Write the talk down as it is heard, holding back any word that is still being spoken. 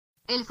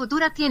El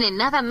futuro tiene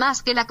nada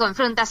más que la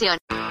confrontación.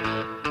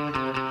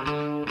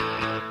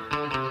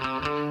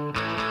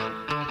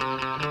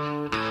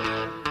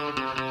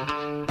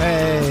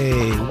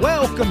 Hey,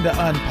 welcome to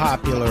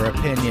Unpopular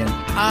Opinion.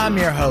 I'm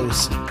your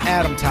host,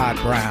 Adam Todd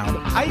Brown.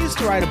 I used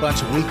to write a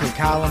bunch of weekly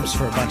columns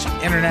for a bunch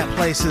of internet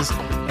places,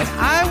 and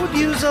I would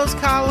use those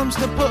columns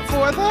to put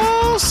forth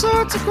all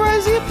sorts of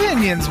crazy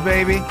opinions,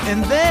 baby.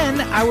 And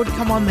then I would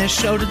come on this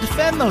show to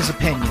defend those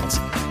opinions.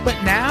 But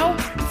now,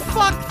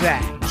 fuck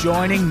that.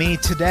 Joining me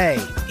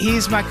today,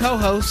 he's my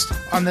co-host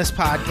on this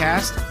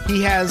podcast.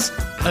 He has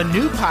a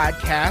new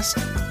podcast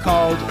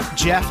called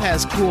Jeff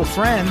Has Cool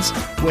Friends,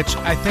 which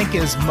I think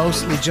is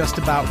mostly just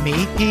about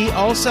me. He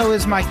also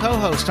is my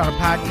co-host on a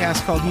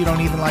podcast called You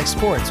Don't Even Like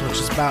Sports, which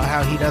is about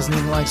how he doesn't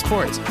even like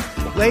sports.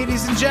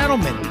 Ladies and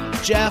gentlemen,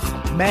 Jeff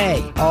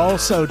May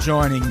also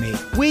joining me.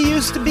 We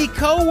used to be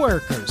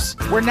co-workers.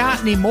 We're not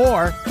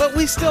anymore, but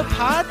we still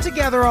pod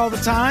together all the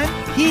time.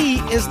 He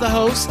is the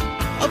host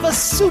of a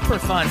super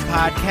fun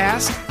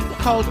podcast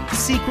called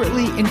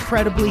Secretly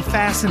Incredibly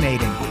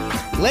Fascinating.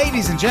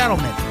 Ladies and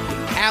gentlemen,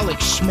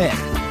 Alex Schmidt.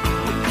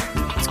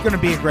 It's going to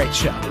be a great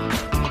show.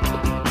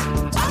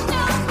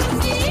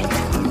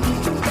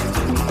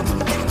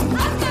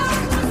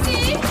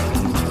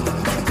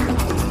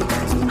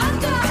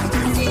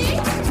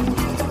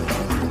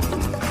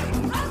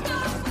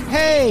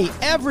 Hey,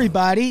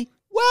 everybody.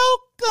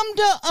 Welcome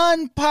to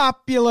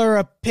Unpopular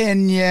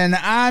Opinion.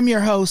 I'm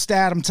your host,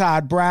 Adam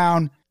Todd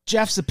Brown.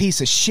 Jeff's a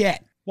piece of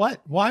shit.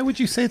 What? Why would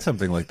you say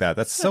something like that?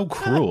 That's so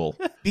cruel.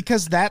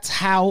 Because that's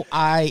how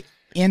I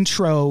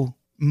intro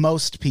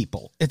most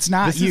people. It's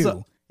not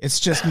you. It's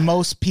just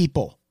most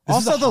people.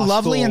 Also, the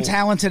lovely and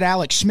talented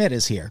Alex Schmidt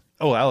is here.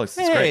 Oh, Alex,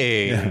 it's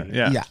great.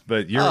 Yeah.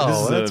 But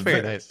that's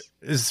very nice.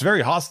 It's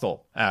very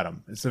hostile,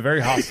 Adam. It's a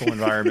very hostile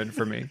environment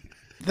for me.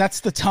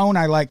 That's the tone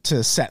I like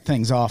to set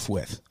things off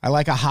with. I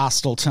like a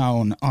hostile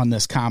tone on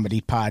this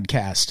comedy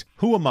podcast.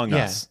 Who among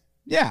us?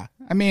 Yeah,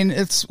 I mean,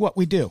 it's what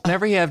we do.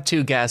 Whenever you have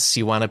two guests,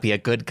 you want to be a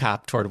good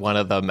cop toward one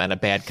of them and a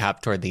bad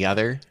cop toward the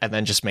other, and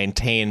then just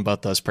maintain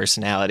both those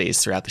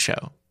personalities throughout the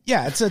show.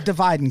 Yeah, it's a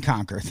divide and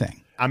conquer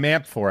thing. I'm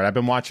amped for it. I've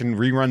been watching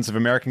reruns of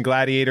American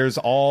Gladiators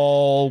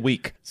all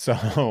week.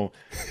 So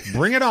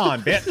bring it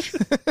on, bitch.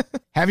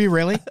 Have you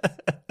really?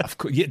 Of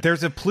course. Yeah,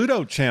 there's a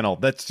Pluto channel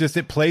that's just,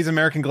 it plays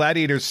American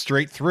Gladiators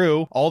straight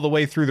through, all the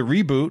way through the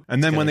reboot.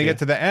 And then when they get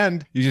to the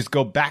end, you just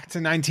go back to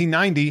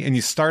 1990 and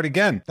you start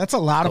again. That's a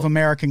lot of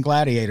American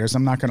Gladiators,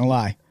 I'm not going to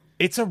lie.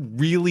 It's a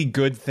really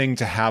good thing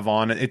to have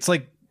on. It's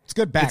like, it's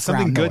good background it's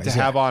something good noise,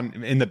 to have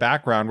on in the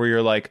background where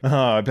you're like, oh,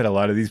 I bet a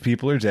lot of these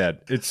people are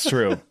dead. It's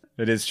true.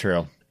 It is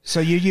true. So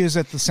you use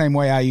it the same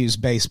way I use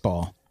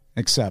baseball,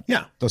 except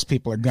those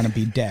people are going to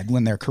be dead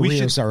when their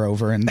careers are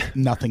over and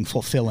nothing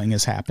fulfilling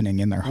is happening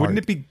in their heart. Wouldn't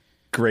it be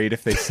great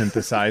if they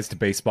synthesized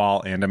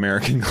baseball and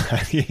American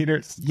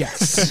Gladiators?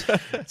 Yes.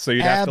 So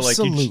you'd have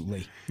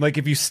to like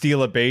if you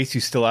steal a base,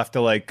 you still have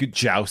to like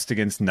joust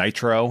against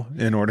Nitro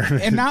in order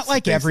to and not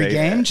like every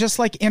game, just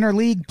like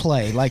interleague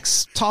play, like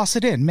toss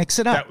it in, mix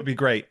it up. That would be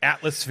great.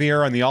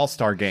 Atmosphere on the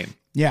All-Star game.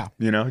 Yeah.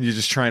 You know, you're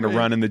just trying to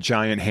run in the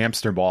giant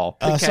hamster ball.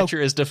 The catcher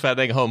is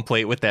defending home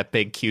plate with that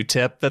big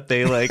Q-tip that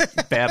they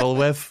like battle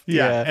with.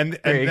 Yeah. And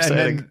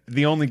then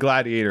the only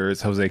gladiator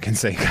is Jose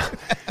Canseco.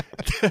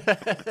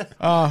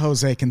 Oh,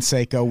 Jose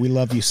Canseco, we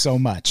love you so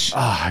much.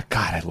 Oh,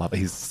 God, I love it.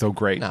 He's so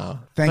great. No.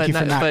 Thank you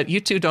for not. But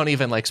you two don't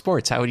even like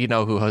sports. How would you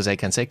know who Jose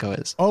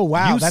Canseco is? Oh,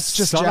 wow. You that's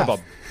just son Jeff.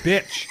 of a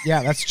bitch.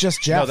 Yeah, that's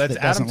just Jeff. No, that's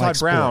that Adam Todd like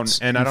Brown. sports.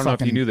 And I don't know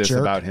if you knew this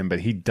jerk. about him, but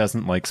he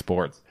doesn't like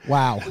sports.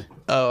 Wow.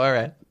 Oh, all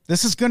right.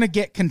 This is going to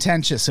get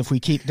contentious if we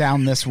keep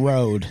down this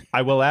road.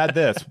 I will add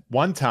this.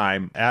 One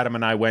time, Adam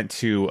and I went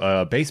to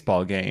a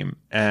baseball game,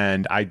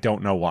 and I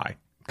don't know why,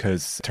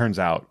 because it turns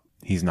out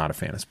he's not a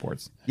fan of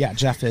sports. Yeah,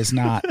 Jeff is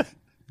not,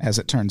 as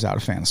it turns out, a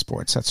fan of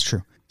sports. That's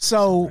true.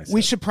 So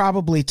we should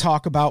probably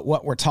talk about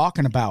what we're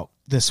talking about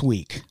this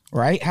week,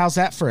 right? How's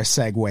that for a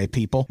segue,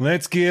 people?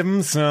 Let's give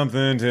him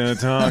something to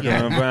talk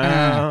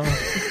about.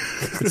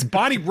 It's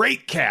Bonnie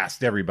Raitt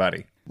cast,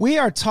 everybody. We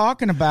are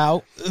talking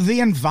about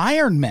the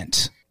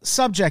environment.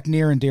 Subject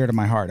near and dear to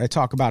my heart. I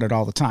talk about it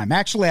all the time.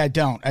 Actually, I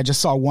don't. I just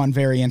saw one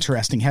very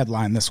interesting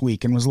headline this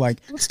week and was like,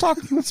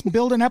 let's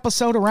build an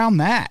episode around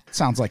that.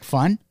 Sounds like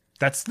fun.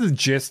 That's the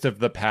gist of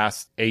the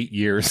past 8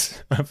 years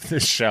of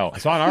this show. I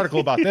saw an article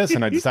about this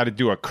and I decided to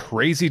do a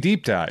crazy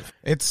deep dive.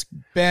 It's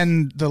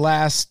been the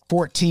last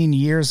 14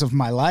 years of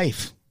my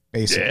life,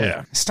 basically.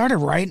 Yeah. I started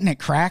writing it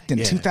cracked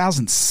in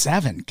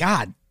 2007.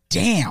 God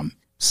damn.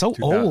 So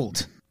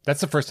old.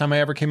 That's the first time I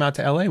ever came out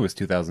to LA was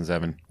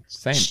 2007.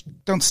 Same. Shh,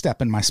 don't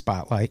step in my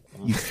spotlight,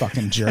 you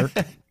fucking jerk.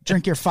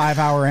 Drink your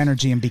 5-hour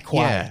energy and be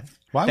quiet. Yeah.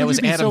 Why that would was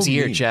you be Adam's so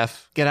year, mean?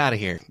 Jeff. Get out of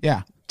here.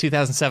 Yeah.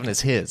 2007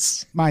 is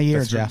his. My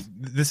year, Jeff.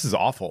 This is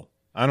awful.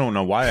 I don't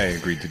know why I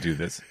agreed to do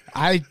this.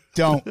 I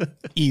don't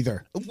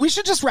either. We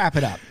should just wrap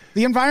it up.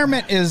 The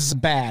environment is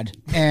bad,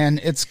 and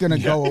it's going to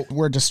go,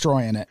 we're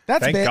destroying it.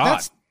 That's Thank big.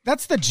 God.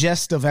 That's the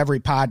gist of every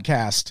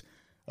podcast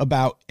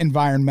about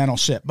environmental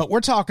shit. But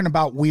we're talking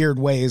about weird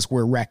ways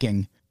we're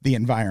wrecking the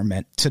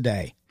environment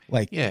today.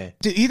 Like, Yeah.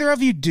 do either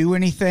of you do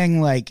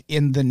anything like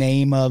in the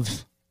name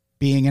of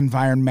being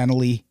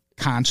environmentally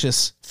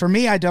conscious? For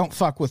me, I don't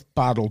fuck with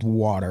bottled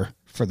water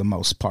for the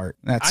most part.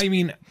 That's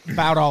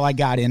about all I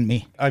got in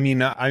me. I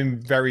mean, I'm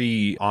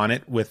very on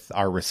it with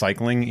our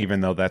recycling,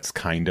 even though that's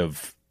kind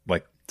of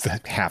like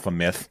half a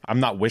myth. I'm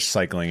not wish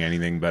cycling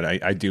anything, but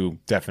I do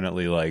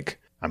definitely like,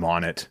 I'm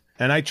on it.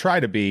 And I try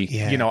to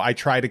be, I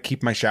try to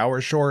keep my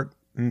showers short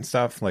and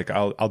stuff. Like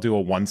I'll do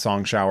a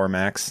 1-song shower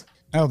max.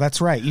 Oh,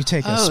 that's right. You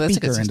take a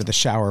speaker into the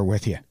shower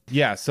with you.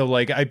 Yeah. So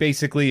like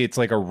it's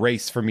like a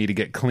race for me to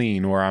get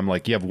clean where I'm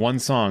like, you have 1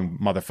 song,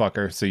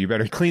 motherfucker. So you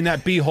better clean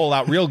that beehole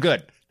out real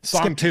good.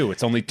 Song 2.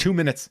 It's only 2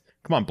 minutes.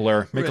 Come on,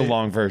 Blur. Make a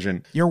long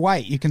version. You're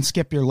white. You can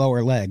skip your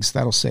lower legs.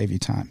 That'll save you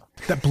time.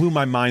 That blew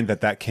my mind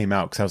that came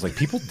out because I was like,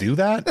 people do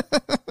that?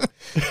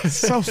 It's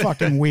so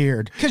fucking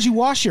weird. Because you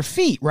wash your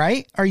feet,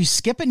 right? Are you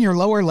skipping your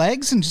lower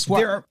legs and just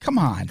come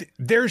on.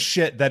 There's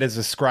shit that is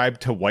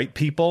ascribed to white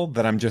people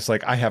that I'm just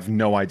like, I have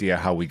no idea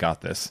how we got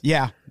this.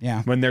 Yeah.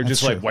 When they're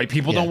just like, white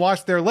people don't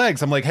wash their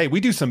legs. I'm like, hey, we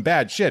do some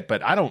bad shit,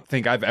 but I don't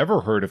think I've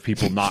ever heard of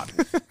people not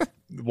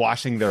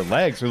washing their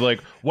legs. Or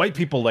like, white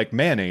people like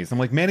mayonnaise. I'm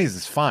like, mayonnaise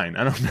is fine.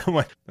 I don't know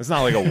what. It's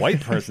not like a white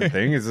person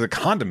thing. It's a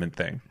condiment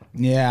thing.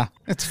 Yeah,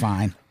 it's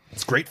fine.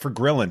 It's great for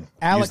grilling.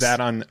 Alex, use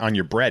that on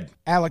your bread.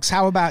 Alex,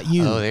 how about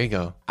you? Oh, there you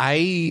go.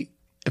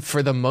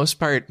 For the most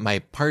part, my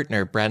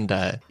partner,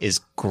 Brenda, is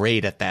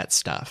great at that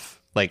stuff.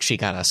 Like, she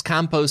got us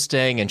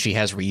composting, and she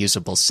has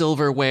reusable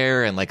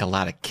silverware and like a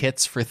lot of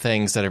kits for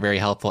things that are very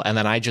helpful. And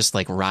then I just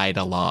like ride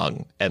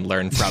along and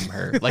learn from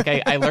her. Like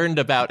I learned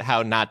about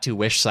how not to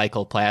wish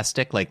cycle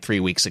plastic like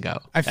 3 weeks ago.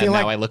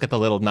 Now I look at the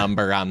little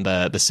number on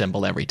the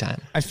symbol every time.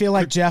 I feel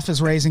like Jeff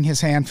is raising his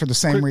hand for the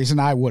same reason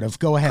I would have.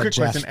 Go ahead, quick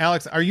Jeff. Question,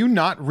 Alex, are you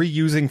not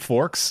reusing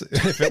forks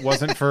if it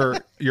wasn't for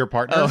your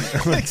partner?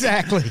 Oh,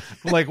 exactly.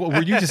 Like,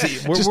 were you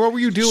just what were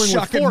you doing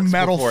with forks?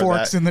 Metal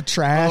forks in the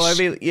trash. Oh, I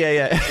mean,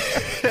 yeah.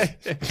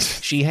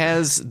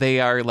 They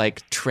are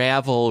like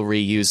travel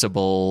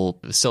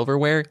reusable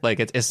silverware. Like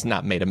it's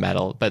not made of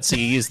metal, but so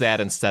you use that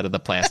instead of the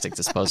plastic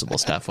disposable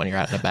stuff when you're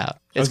out and about.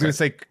 I was going to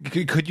say,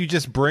 could you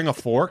just bring a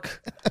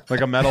fork, like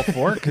a metal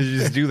fork? Could you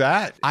just do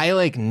that? I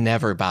like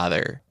never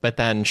bother, but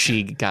then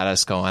she got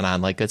us going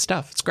on like good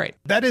stuff. It's great.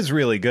 That is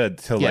really good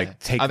to like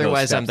take.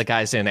 Otherwise, I'm the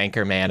guys in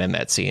Anchorman in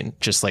that scene,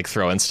 just like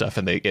throwing stuff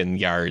in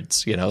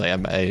yards.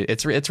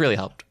 It's really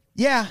helped.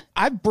 Yeah,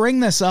 I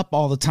bring this up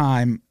all the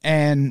time,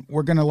 and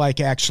we're going to like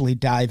actually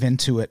dive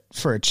into it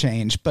for a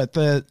change. But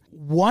the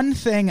one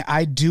thing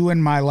I do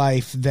in my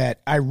life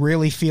that I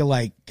really feel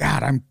like,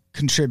 God, I'm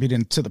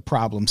contributing to the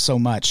problem so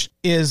much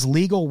is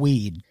legal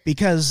weed.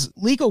 Because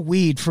legal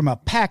weed from a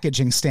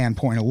packaging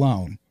standpoint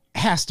alone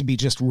has to be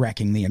just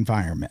wrecking the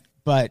environment.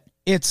 But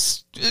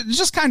it's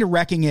just kind of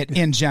wrecking it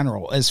in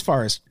general as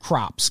far as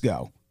crops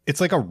go.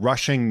 It's like a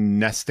rushing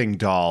nesting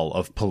doll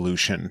of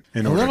pollution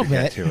in order to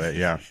get to it.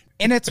 Yeah.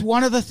 And it's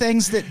one of the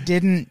things that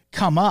didn't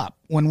come up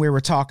when we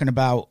were talking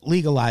about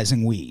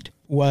legalizing weed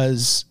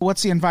was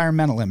what's the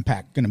environmental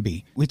impact going to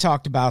be? We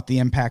talked about the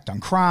impact on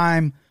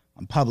crime,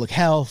 on public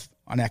health,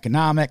 on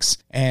economics,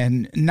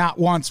 and not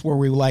once were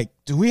we like,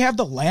 do we have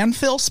the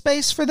landfill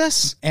space for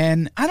this?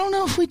 And I don't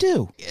know if we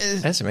do.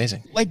 That's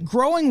amazing. Like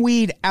growing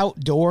weed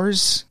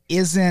outdoors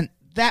isn't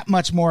that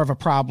much more of a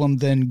problem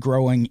than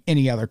growing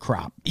any other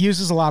crop. It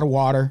uses a lot of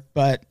water,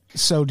 but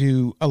so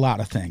do a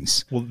lot of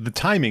things. Well, the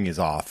timing is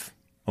off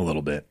a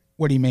little bit.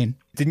 What do you mean?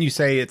 Didn't you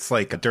say it's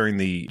like during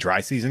the dry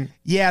season?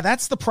 Yeah,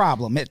 that's the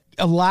problem.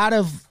 A lot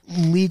of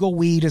legal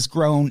weed is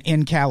grown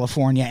in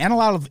California, and a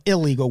lot of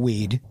illegal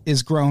weed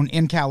is grown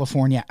in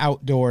California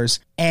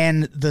outdoors,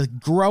 and the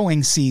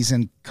growing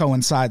season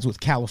coincides with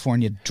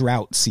California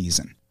drought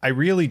season. I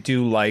really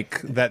do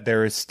like that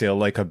there is still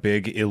like a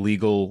big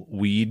illegal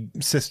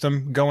weed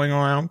system going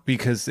around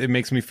because it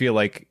makes me feel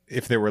like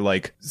if there were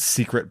like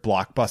secret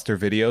Blockbuster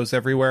videos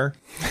everywhere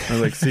or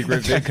like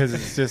secret because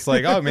it's just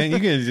like, oh man, you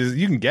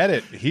can get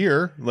it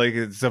here. Like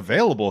it's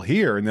available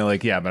here. And they're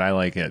like, yeah, but I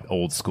like it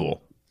old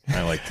school.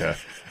 I like to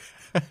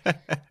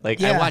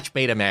I watch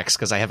Betamax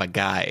because I have a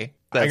guy.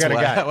 That's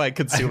how I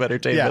consume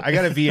entertainment. Yeah, I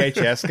got a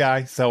VHS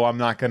guy, so I'm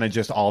not going to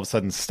just all of a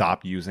sudden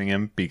stop using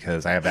him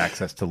because I have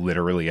access to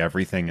literally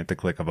everything at the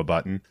click of a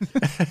button.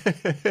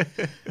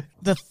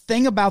 The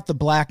thing about the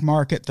black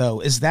market, though,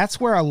 is that's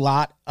where a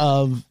lot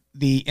of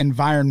the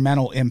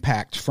environmental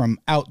impact from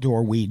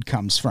outdoor weed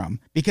comes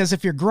from. Because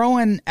if you're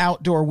growing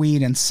outdoor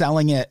weed and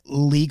selling it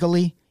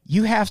legally,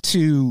 you have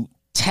to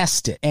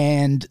test it.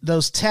 And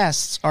those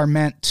tests are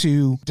meant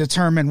to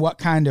determine what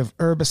kind of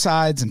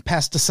herbicides and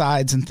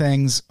pesticides and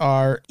things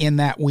are in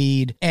that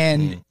weed.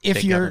 And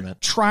if you're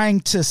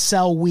trying to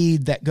sell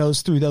weed that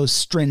goes through those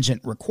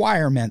stringent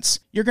requirements,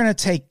 you're going to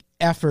take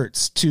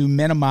efforts to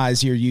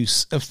minimize your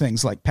use of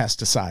things like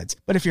pesticides.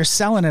 But if you're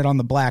selling it on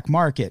the black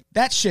market,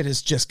 that shit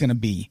is just going to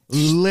be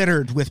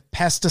littered with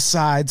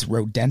pesticides,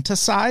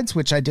 rodenticides,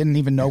 which I didn't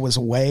even know was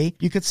a way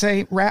you could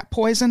say rat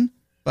poison.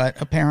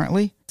 But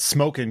apparently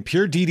smoking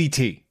pure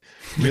DDT,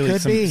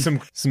 really some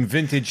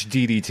vintage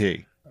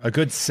DDT, a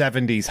good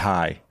 70s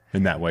high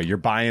in that way. You're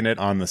buying it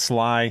on the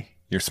sly.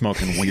 You're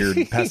smoking weird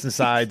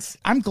pesticides.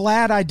 I'm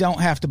glad I don't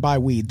have to buy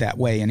weed that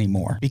way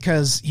anymore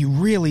because you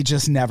really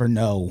just never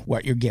know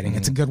what you're getting.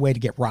 It's a good way to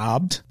get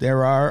robbed.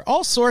 There are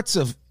all sorts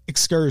of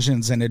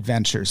excursions and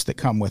adventures that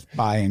come with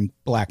buying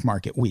black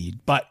market weed.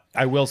 But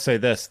I will say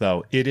this,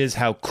 though. It is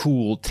how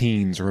cool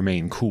teens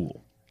remain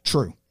cool.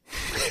 True.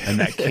 And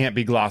that can't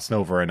be glossed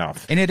over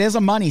enough. And it is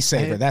a money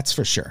saver, that's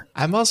for sure.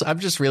 I'm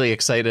just really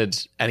excited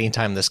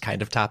anytime this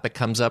kind of topic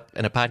comes up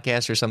in a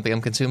podcast or something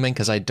I'm consuming,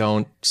 because I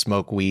don't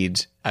smoke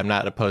weed. I'm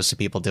not opposed to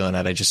people doing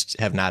it. I just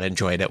have not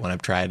enjoyed it when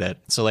I've tried it.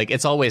 So like,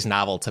 it's always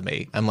novel to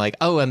me. I'm like,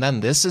 oh, and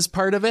then this is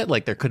part of it.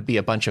 Like there could be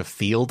a bunch of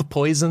field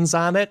poisons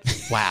on it.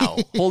 Wow.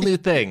 Whole new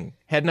thing.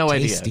 Had no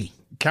Tasty. idea.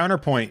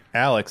 Counterpoint,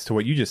 Alex, to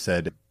what you just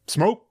said.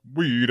 Smoke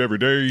weed every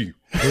day.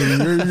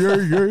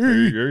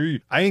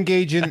 I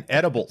engage in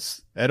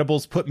edibles.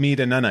 Edibles put me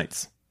to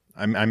nunites.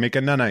 I make a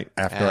nunite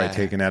after I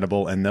take an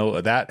edible, and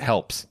that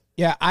helps.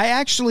 Yeah, I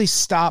actually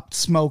stopped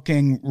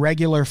smoking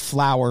regular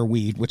flower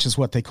weed, which is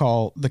what they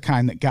call the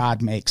kind that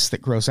God makes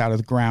that grows out of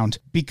the ground,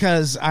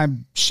 because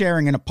I'm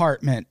sharing an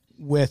apartment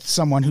with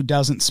someone who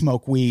doesn't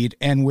smoke weed,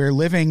 and we're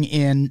living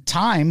in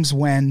times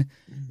when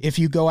if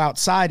you go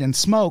outside and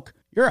smoke,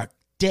 you're a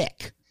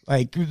dick.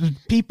 Like,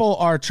 people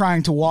are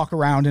trying to walk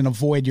around and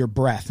avoid your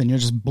breath, and you're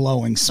just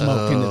blowing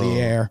smoke into the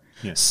air.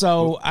 Yeah.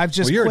 So I've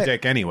just you're quit. A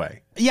dick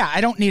anyway. Yeah, I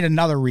don't need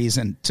another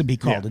reason to be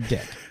called a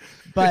dick.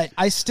 But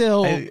I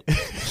still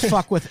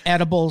fuck with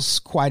edibles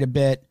quite a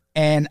bit,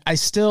 and I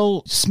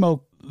still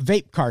smoke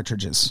vape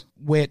cartridges,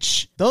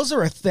 which those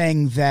are a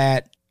thing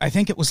that I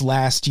think it was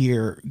last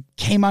year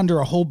came under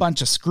a whole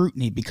bunch of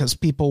scrutiny because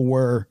people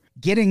were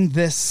getting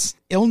this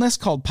illness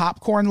called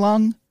popcorn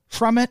lung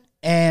from it,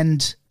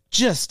 and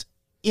just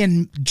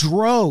in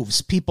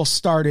droves, people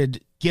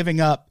started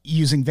giving up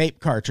using vape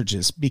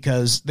cartridges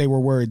because they were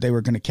worried they were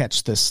going to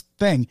catch this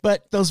thing.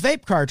 But those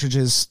vape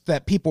cartridges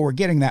that people were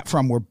getting that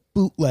from were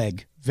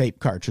bootleg vape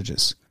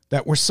cartridges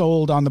that were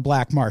sold on the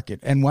black market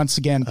and once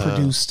again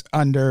produced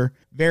under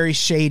very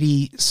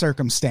shady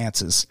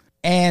circumstances.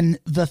 And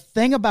the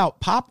thing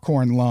about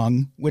popcorn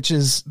lung, which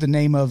is the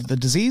name of the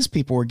disease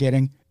people were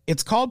getting,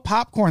 it's called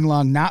popcorn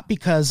lung not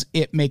because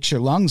it makes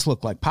your lungs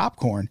look like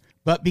popcorn,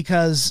 but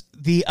because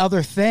the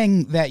other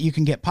thing that you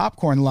can get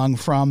popcorn lung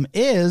from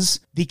is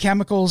the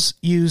chemicals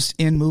used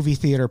in movie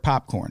theater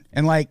popcorn.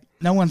 And like,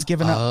 no one's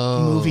given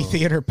up movie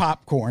theater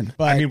popcorn.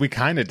 But I mean, we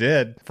kind of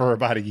did for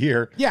about a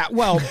year. Yeah,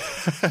 well,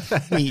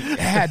 we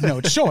had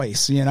no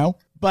choice, you know?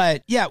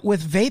 But yeah,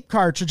 with vape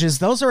cartridges,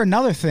 those are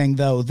another thing,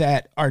 though,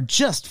 that are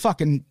just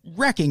fucking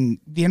wrecking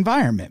the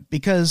environment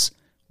because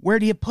where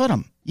do you put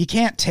them? You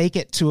can't take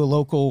it to a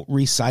local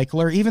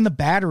recycler. Even the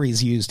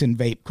batteries used in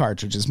vape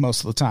cartridges,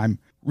 most of the time,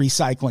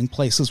 recycling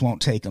places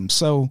won't take them.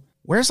 So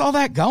where's all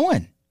that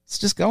going? It's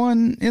just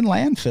going in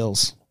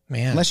landfills.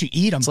 Man, unless you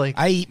eat them. Like,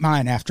 I eat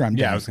mine after I'm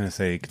done. Yeah, I was going to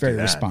say. Very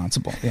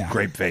responsible. Yeah.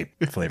 Grape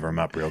vape. Flavor them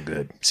up real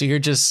good. So you're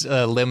just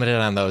limited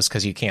on those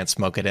because you can't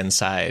smoke it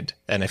inside.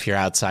 And if you're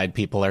outside,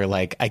 people are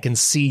like, I can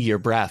see your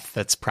breath.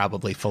 That's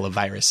probably full of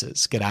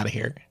viruses. Get out of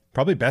here.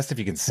 Probably best if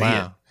you can see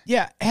it.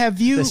 Yeah,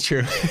 have you... That's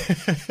true.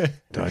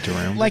 Dodge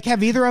around. Like,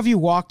 have either of you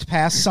walked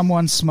past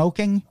someone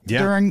smoking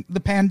during the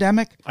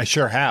pandemic? I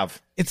sure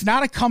have. It's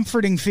not a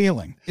comforting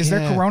feeling. Is there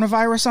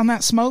coronavirus on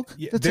that smoke?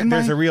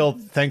 There's a real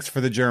thanks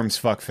for the germs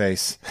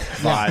fuckface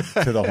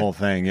vibe to the whole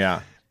thing,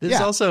 This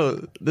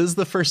is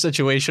the first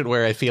situation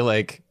where I feel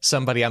like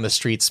somebody on the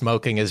street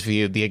smoking is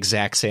viewed the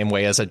exact same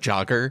way as a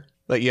jogger.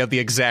 Like, you have the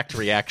exact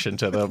reaction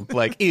to them.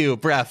 Like, ew,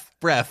 breath.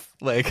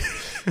 Like,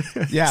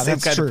 yeah, same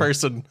that's kind true. of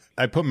person.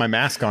 I put my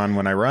mask on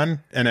when I run,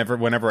 and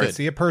whenever I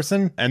see a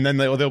person, and then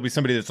there'll be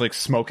somebody that's like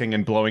smoking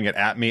and blowing it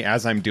at me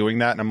as I'm doing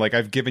that, and I'm like,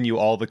 I've given you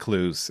all the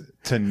clues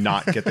to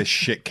not get the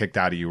shit kicked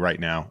out of you right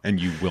now, and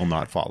you will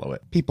not follow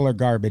it. People are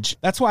garbage.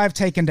 That's why I've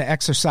taken to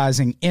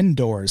exercising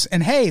indoors.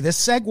 And hey,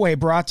 this segue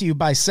brought to you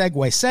by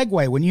Segway.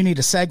 Segway, when you need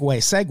a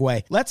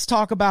segue. Let's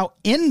talk about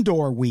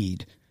indoor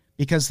weed.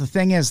 Because the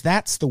thing is,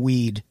 that's the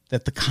weed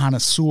that the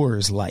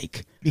connoisseurs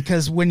like.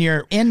 Because when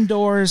you're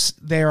indoors,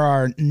 there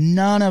are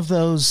none of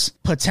those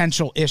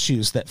potential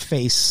issues that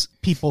face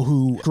people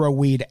who grow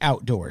weed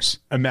outdoors.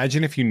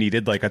 Imagine if you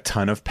needed like a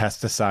ton of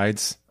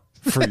pesticides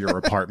for your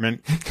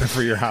apartment or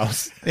for your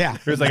house. Yeah.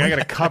 It was like, I got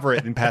to cover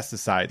it in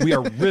pesticides. We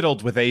are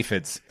riddled with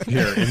aphids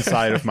here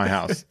inside of my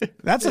house.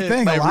 That's the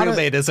thing. My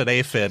roommate is an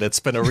aphid. It's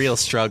been a real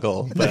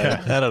struggle, but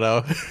I don't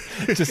know.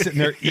 Just sitting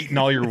there eating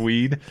all your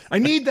weed. I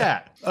need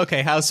that.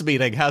 Okay, house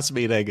meeting.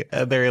 And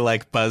they're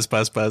like, buzz.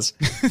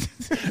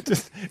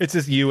 It's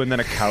just you and then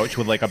a couch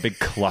with like a big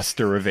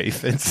cluster of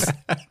aphids.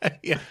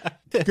 Yeah.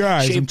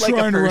 Guys, shaped I'm like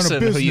trying a to run a person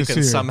business who you can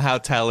here. somehow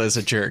tell is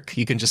a jerk.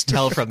 You can just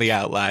tell from the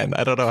outline.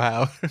 I don't know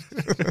how.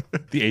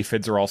 The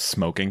aphids are all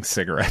smoking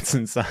cigarettes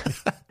inside.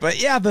 But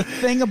yeah, the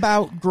thing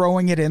about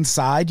growing it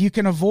inside, you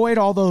can avoid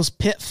all those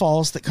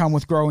pitfalls that come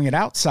with growing it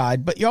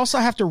outside, but you also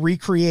have to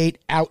recreate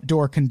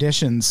outdoor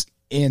conditions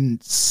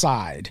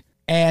inside.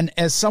 And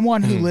as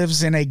someone who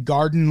lives in a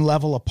garden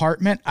level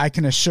apartment, I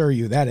can assure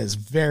you that is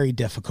very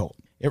difficult.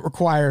 It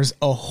requires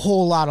a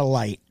whole lot of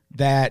light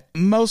that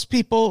most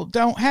people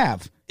don't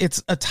have.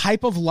 it's a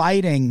type of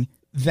lighting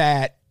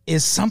that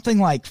is something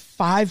like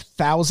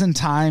 5,000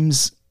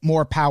 times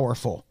more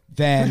powerful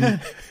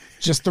than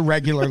just the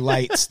regular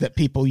lights that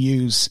people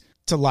use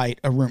to light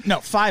a room. No,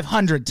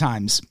 500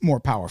 times more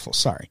powerful.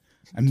 Sorry.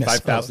 I misspoke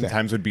 5,000 there.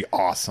 times would be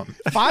awesome.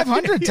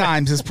 500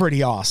 times is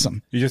pretty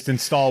awesome. You just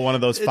install one of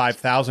those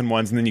 5,000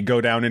 ones, and then you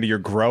go down into your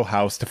grow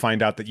house to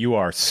find out that you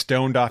are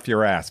stoned off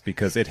your ass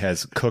because it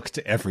has cooked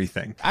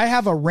everything. I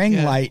have a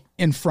ring light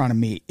in front of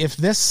me. If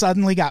this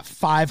suddenly got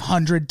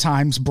 500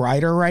 times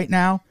brighter right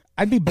now,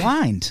 I'd be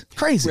blind.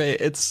 Crazy.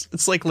 Right.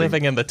 It's like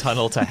living in the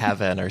tunnel to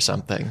heaven or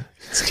something.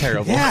 It's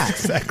terrible. Yeah.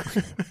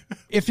 Exactly.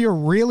 If you're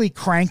really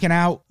cranking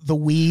out the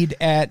weed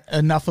at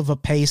enough of a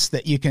pace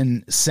that you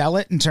can sell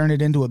it and turn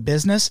it into a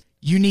business,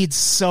 you need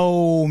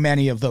so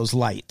many of those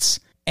lights.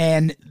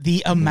 And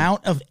the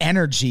amount of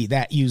energy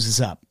that uses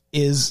up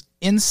is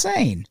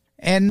insane.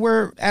 And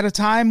we're at a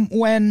time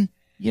when,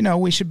 you know,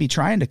 we should be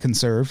trying to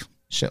conserve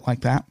shit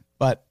like that.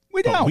 But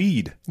we But don't.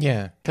 weed.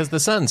 Yeah, because the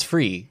sun's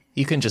free.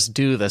 You can just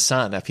do the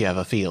sun if you have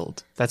a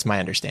field. That's my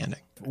understanding.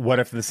 What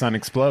if the sun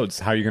explodes?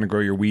 How are you going to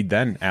grow your weed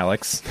then,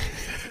 Alex?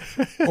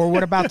 Or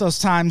what about those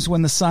times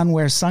when the sun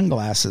wears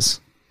sunglasses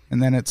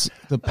and then it's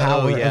the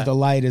power of the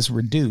light is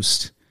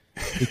reduced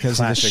because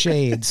of the Classic.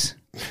 shades?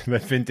 The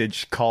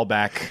vintage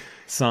callback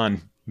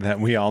sun that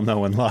we all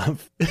know and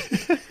love.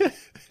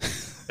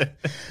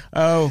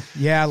 Oh,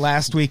 yeah.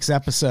 Last week's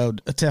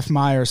episode, Tiff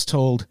Myers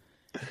told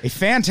a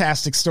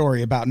fantastic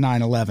story about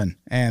 9/11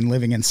 and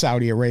living in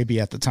Saudi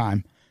Arabia at the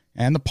time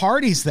and the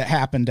parties that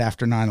happened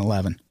after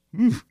 9/11.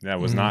 I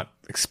was not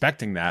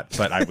expecting that,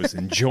 but I was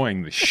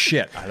enjoying the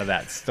shit out of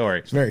that story.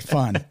 It's very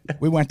fun.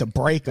 We went to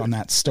break on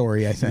that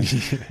story, I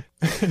think.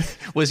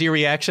 Was your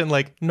reaction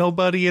like,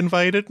 nobody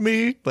invited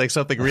me? Like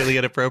something really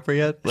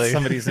inappropriate? Like,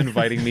 Somebody's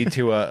inviting me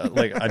to a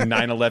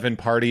 9/11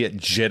 party at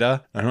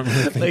Jeddah. I don't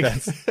really think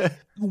that's...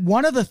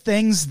 One of the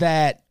things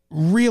that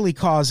really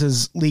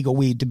causes legal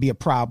weed to be a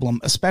problem,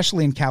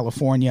 especially in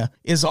California,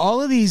 is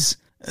all of these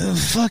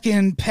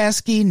fucking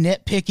pesky,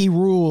 nitpicky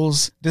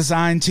rules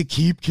designed to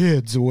keep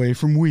kids away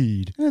from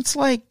weed. And it's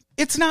like,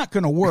 it's not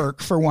going to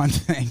work, for one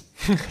thing.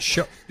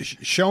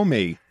 Show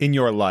me in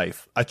your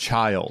life a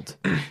child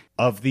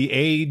of the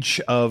age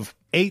of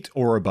 8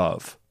 or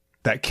above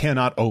that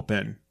cannot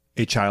open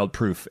a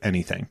child-proof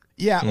anything.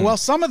 Yeah, well,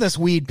 some of this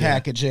weed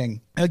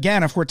packaging,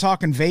 again, if we're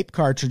talking vape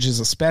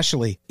cartridges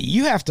especially,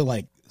 you have to,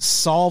 like,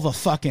 solve a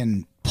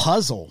fucking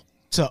puzzle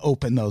to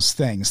open those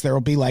things. There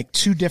will be like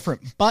 2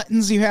 different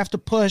buttons you have to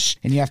push,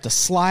 and you have to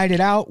slide it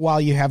out while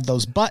you have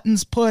those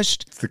buttons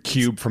pushed. It's the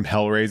cube from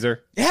Hellraiser.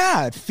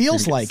 Yeah, it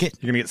feels like it.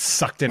 You're going to get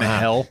sucked into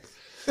hell.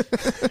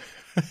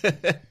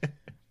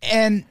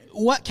 And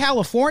what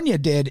California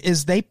did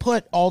is they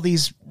put all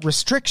these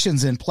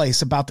restrictions in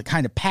place about the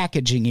kind of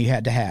packaging you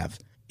had to have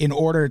in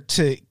order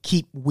to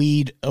keep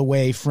weed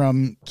away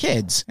from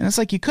kids. And it's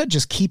like, you could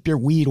just keep your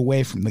weed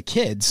away from the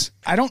kids.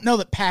 I don't know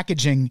that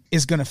packaging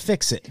is going to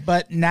fix it.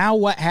 But now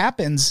what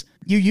happens,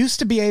 you used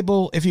to be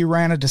able, if you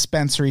ran a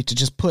dispensary, to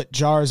just put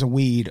jars of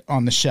weed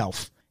on the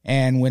shelf.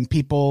 And when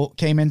people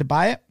came in to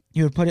buy it,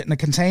 you would put it in a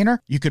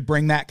container. You could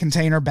bring that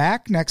container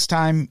back next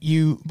time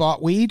you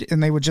bought weed,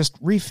 and they would just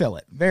refill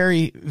it.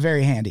 Very,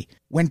 very handy.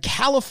 When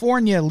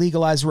California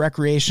legalized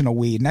recreational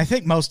weed, and I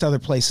think most other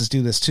places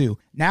do this too,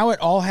 now it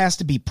all has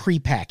to be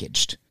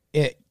prepackaged.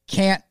 It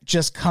can't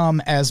just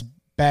come as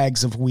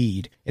bags of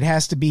weed. It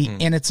has to be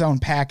in its own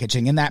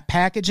packaging. And that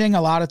packaging,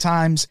 a lot of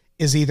times,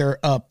 is either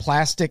a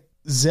plastic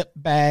zip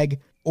bag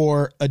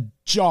or a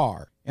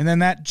jar. And then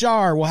that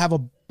jar will have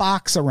a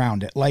box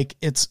around it like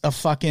it's a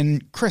fucking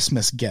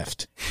Christmas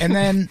gift. And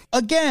then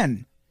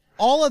again,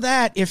 all of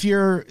that, if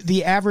you're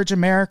the average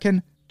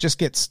American, just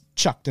gets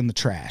chucked in the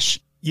trash.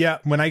 Yeah,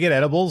 when I get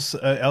edibles,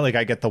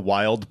 I get the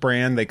Wild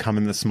brand. They come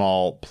in the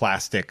small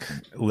plastic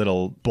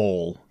little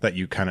bowl that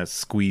you kind of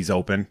squeeze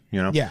open,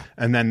 you know? Yeah.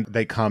 And then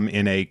they come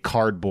in a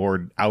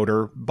cardboard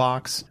outer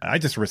box. I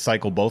just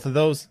recycle both of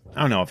those.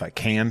 I don't know if I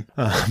can,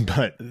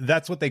 but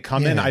that's what they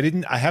come in.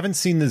 I haven't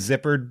seen the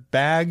zippered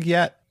bag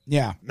yet.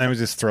 Yeah. I would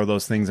just throw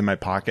those things in my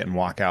pocket and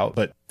walk out,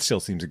 but still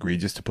seems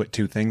egregious to put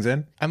 2 things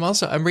in.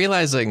 I'm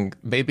realizing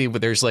maybe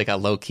there's like a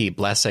low-key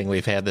blessing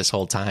we've had this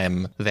whole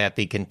time that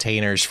the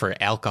containers for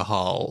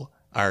alcohol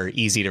are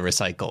easy to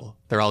recycle.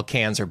 They're all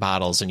cans or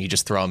bottles, and you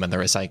just throw them in the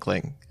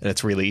recycling, and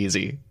it's really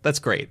easy. That's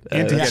great.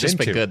 And to It's get just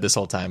been into. good this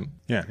whole time.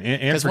 Yeah,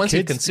 and Because for once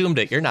you've kids, consumed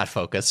it, you're not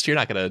focused. You're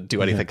not going to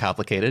do anything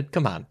complicated.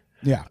 Come on.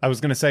 Yeah. I was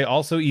going to say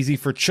also easy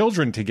for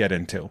children to get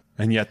into,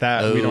 and yet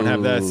that we don't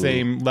have the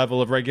same level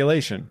of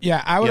regulation.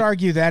 Yeah, I would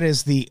argue that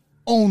is the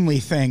only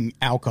thing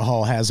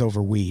alcohol has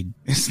over weed,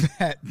 is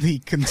that the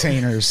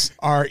containers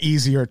are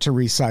easier to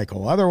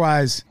recycle.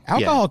 Otherwise,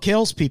 alcohol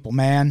kills people,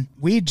 man.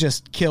 Weed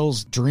just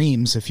kills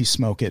dreams if you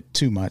smoke it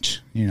too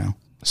much, you know.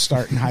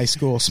 Start in high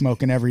school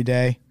smoking every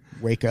day,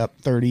 wake up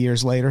 30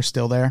 years later,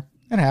 still there.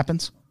 It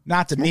happens.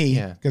 Not to me,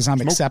 because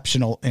I'm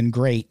exceptional and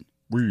great.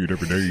 Weed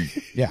every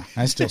day. Yeah,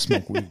 I still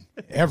smoke weed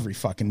every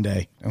fucking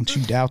day. Don't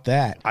you doubt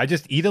that. I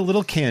just eat a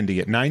little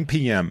candy at 9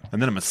 p.m.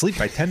 and then I'm asleep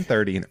by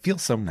 10:30, and it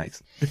feels so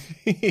nice.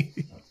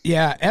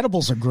 Yeah,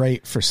 edibles are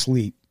great for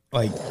sleep.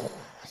 Like,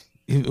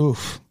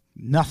 oof,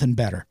 nothing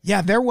better.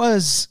 Yeah, there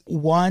was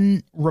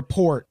one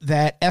report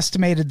that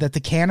estimated that the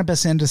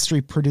cannabis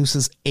industry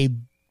produces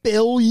 1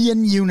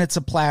 billion units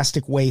of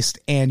plastic waste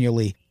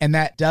annually, and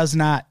that does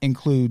not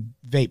include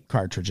vape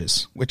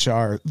cartridges, which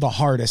are the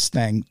hardest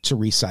thing to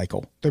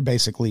recycle. They're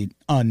basically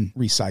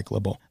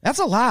unrecyclable. That's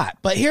a lot,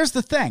 but here's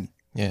the thing.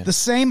 Yeah. The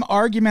same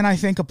argument I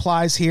think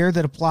applies here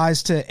that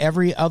applies to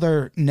every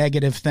other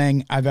negative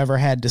thing I've ever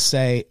had to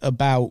say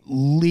about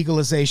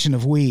legalization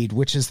of weed,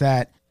 which is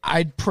that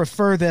I'd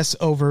prefer this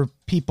over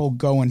people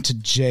going to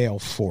jail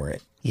for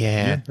it.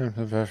 Yeah.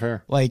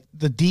 Fair. Like,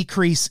 the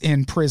decrease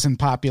in prison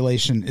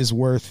population is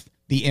worth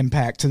the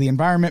impact to the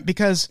environment,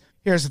 because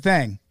here's the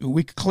thing.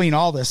 We could clean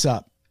all this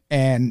up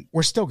and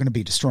we're still going to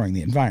be destroying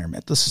the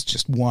environment. This is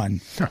just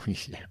one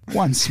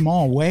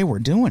small way we're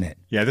doing it.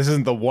 Yeah, this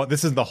isn't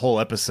the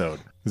whole episode.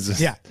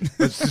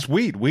 It's just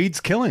weed.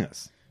 Weed's killing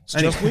us. It's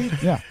just weed.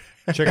 Yeah.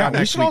 Check out We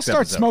next should all week's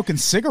start episode. smoking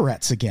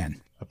cigarettes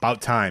again.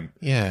 About time.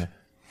 Yeah.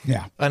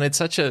 Yeah. And it's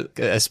such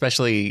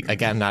especially,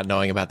 again, not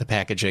knowing about the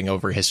packaging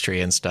over history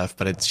and stuff,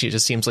 but it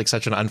just seems like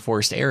such an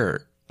unforced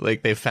error.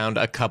 Like, they've found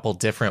a couple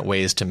different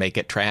ways to make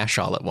it trash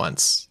all at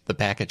once, the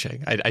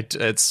packaging.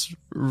 It's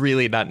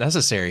really not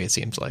necessary, it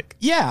seems like.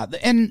 Yeah,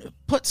 and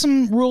put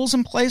some rules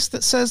in place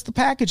that says the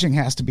packaging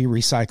has to be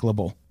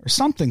recyclable or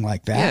something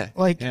like that.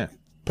 Yeah.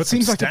 Put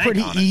Seems some like a stank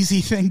pretty on it.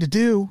 easy thing to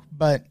do,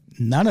 but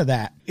none of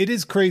that. It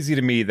is crazy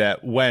to me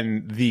that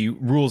when the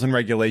rules and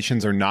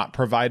regulations are not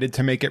provided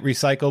to make it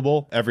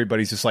recyclable,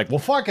 everybody's just like, well,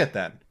 fuck it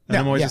then. And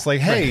I'm always just like,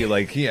 hey,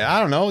 I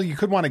don't know. You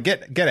could want to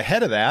get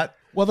ahead of that.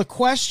 Well, the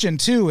question,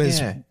 too,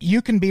 is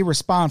you can be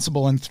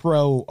responsible and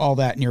throw all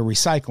that in your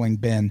recycling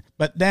bin,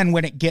 but then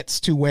when it gets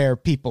to where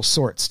people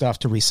sort stuff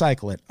to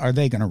recycle it, are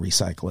they going to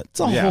recycle it?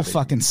 It's a whole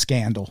fucking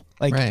scandal.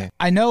 Like,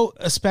 I know,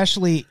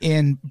 especially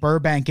in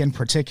Burbank in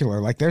particular,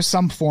 like, there's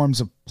some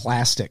forms of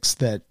plastics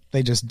that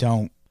they just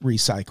don't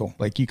recycle.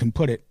 Like, you can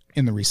put it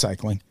in the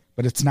recycling,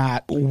 but it's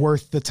not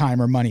worth the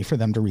time or money for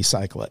them to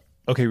recycle it.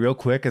 Okay, real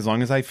quick, as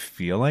long as I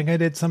feel like I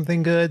did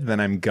something good, then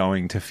I'm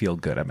going to feel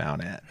good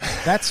about it.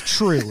 That's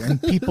true,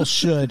 and people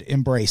should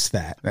embrace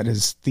that. That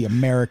is the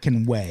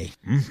American way.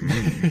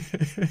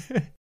 Mm-hmm.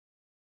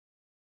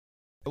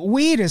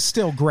 Weed is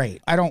still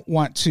great. I don't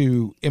want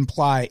to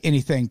imply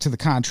anything to the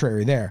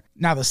contrary there.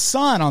 Now, the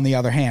sun, on the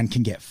other hand,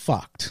 can get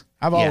fucked.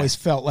 I've always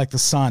felt like the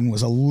sun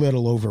was a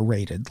little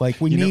overrated. Like,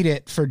 we need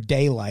it for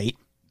daylight,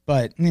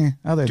 but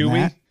other than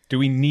that. Do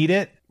we need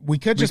it? We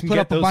could just put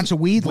up a bunch of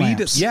weed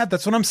lamps. Yeah,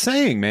 that's what I'm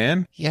saying,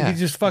 man. Yeah. We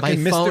just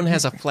fucking My phone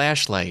has a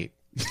flashlight.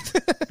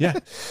 Yeah.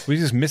 We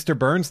just Mr.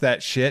 Burns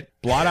that shit,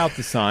 blot out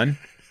the sun,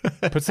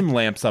 put some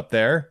lamps up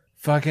there,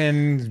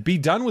 fucking be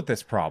done with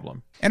this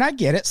problem. And I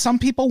get it. Some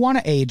people want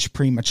to age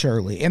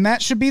prematurely, and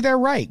that should be their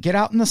right. Get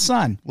out in the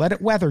sun. Let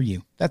it weather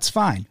you. That's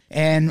fine.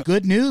 And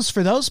good news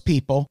for those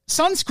people,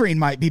 sunscreen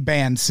might be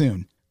banned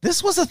soon.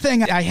 This was a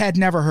thing I had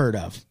never heard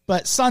of,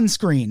 but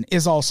sunscreen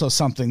is also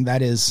something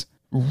that is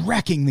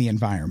wrecking the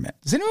environment.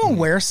 Does anyone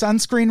wear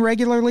sunscreen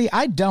regularly?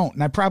 I don't,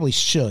 and I probably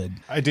should.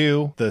 I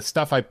do. The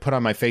stuff I put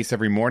on my face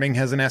every morning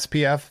has an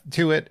SPF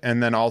to it,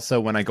 and then also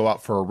when I go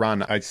out for a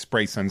run, I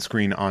spray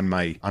sunscreen on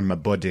my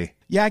body.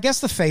 Yeah, I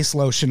guess the face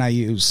lotion I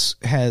use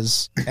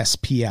has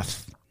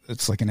SPF.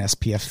 It's like an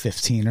SPF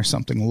 15 or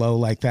something low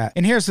like that.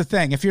 And here's the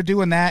thing. If you're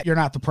doing that, you're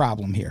not the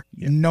problem here.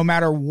 Yeah. No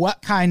matter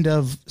what kind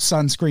of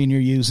sunscreen you're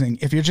using,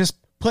 if you're just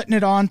putting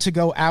it on to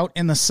go out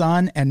in the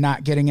sun and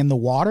not getting in the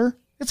water,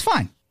 it's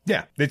fine.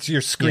 Yeah,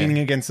 you're screening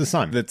against the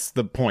sun. That's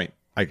the point,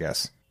 I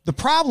guess. The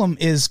problem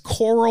is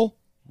coral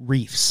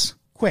reefs.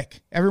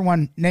 Quick,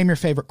 everyone, name your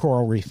favorite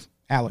coral reef.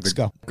 Alex,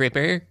 go. Great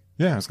Barrier?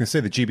 Yeah, I was going to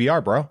say the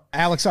GBR, bro.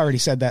 Alex already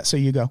said that, so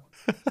you go.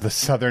 The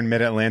Southern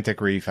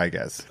Mid-Atlantic Reef, I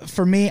guess.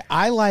 For me,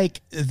 I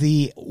like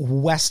the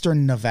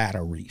Western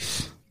Nevada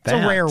Reef. It's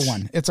a rare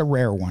one. It's a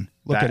rare one.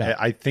 Look it up.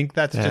 I think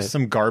that's just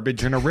some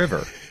garbage in a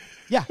river.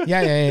 Yeah.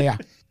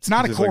 It's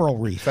not a coral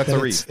reef. That's a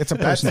reef. It's a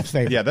personal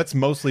favorite. Yeah, that's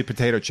mostly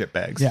potato chip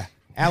bags. Yeah.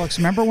 Alex,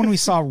 remember when we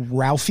saw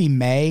Ralphie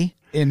May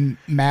in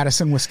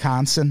Madison,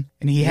 Wisconsin?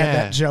 And he had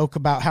that joke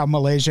about how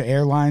Malaysia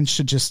Airlines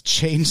should just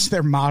change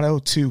their motto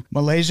to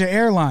Malaysia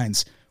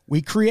Airlines.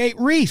 We create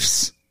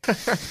reefs.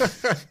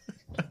 Because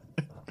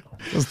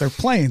their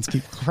planes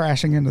keep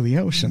crashing into the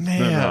ocean.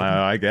 No,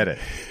 I get it.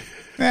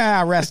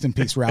 Rest in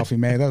peace, Ralphie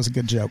May. That was a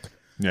good joke.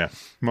 Yeah.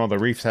 Well, the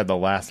reefs had the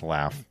last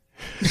laugh.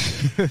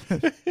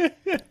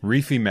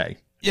 Reefy May.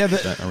 Yeah.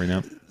 Are we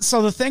now?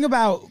 So the thing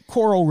about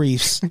coral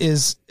reefs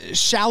is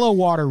shallow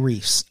water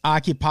reefs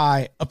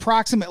occupy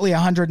approximately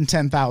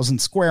 110,000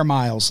 square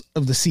miles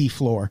of the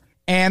seafloor.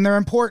 And they're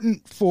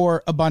important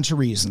for a bunch of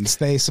reasons.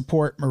 They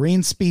support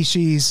marine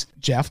species.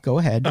 Jeff, go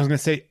ahead. I was going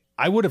to say,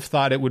 I would have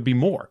thought it would be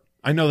more.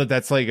 I know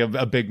that's like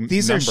a big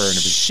These number. are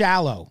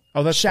shallow.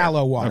 Oh, that's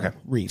shallow fair. water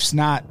reefs,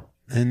 not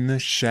in the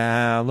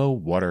shallow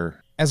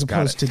water. As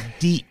opposed to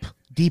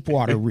deep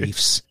water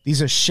reefs.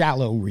 These are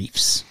shallow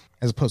reefs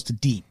as opposed to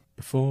deep.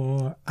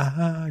 Before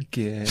I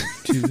get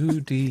too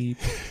deep.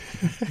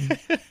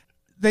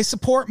 They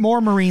support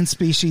more marine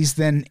species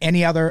than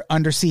any other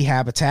undersea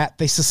habitat.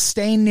 They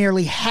sustain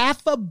nearly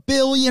 500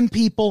 million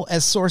people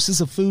as sources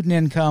of food and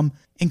income,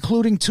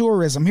 including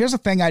tourism. Here's a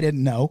thing I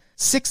didn't know.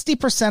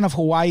 60% of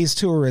Hawaii's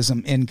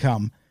tourism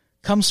income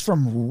comes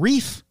from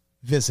reef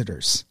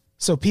visitors.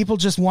 So people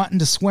just wanting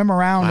to swim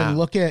around and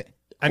look at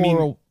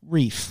coral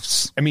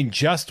reefs. I mean,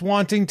 just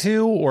wanting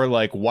to, or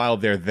like while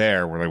they're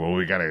there, we're like, well,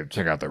 we got to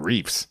check out the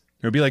reefs.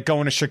 It would be like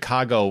going to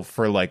Chicago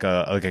for like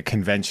a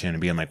convention and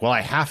being like, well,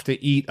 I have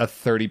to eat a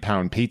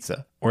 30-pound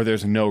pizza or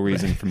there's no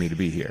reason for me to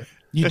be here.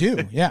 You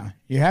do, yeah.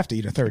 You have to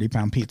eat a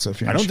 30-pound pizza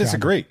if you're in Chicago.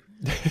 Disagree.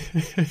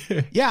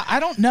 Yeah, I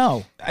don't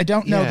know. I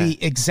don't know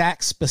the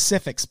exact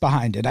specifics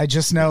behind it. I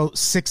just know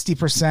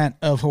 60%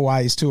 of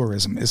Hawaii's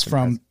tourism is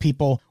from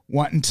people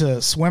wanting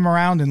to swim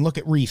around and look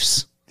at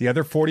reefs. The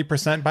other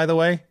 40%, by the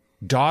way,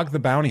 Dog the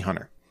Bounty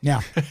Hunter.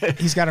 Yeah,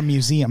 he's got a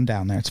museum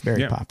down there. It's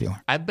very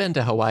popular. I've been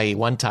to Hawaii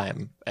one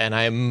time, and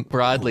I'm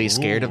broadly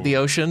scared of the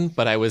ocean,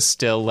 but I was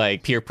still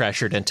like peer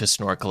pressured into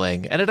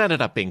snorkeling, and it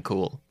ended up being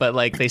cool. But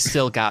like they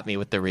still got me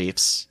with the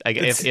reefs.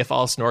 If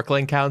all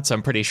snorkeling counts,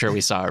 I'm pretty sure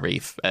we saw a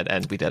reef,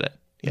 and we did it.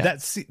 Yeah.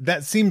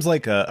 That seems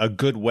like a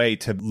good way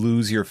to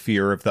lose your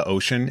fear of the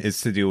ocean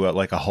is to do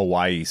a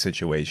Hawaii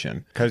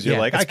situation. Because you're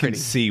like, I can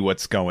see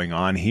what's going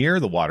on here.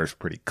 The water's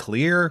pretty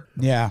clear.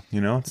 Yeah.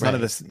 You know, it's none of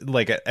this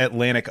like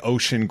Atlantic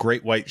Ocean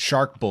great white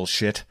shark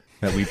bullshit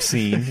that we've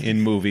seen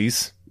in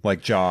movies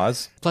like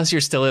Jaws. Plus, you're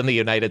still in the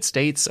United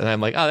States. And I'm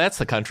like, oh, that's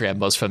the country I'm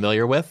most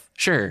familiar with.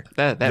 Sure.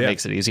 That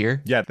makes it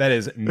easier. Yeah, that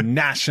is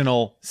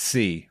national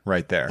sea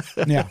right there.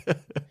 Yeah.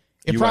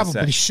 It USA.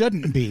 probably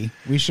shouldn't be.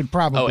 We should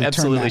probably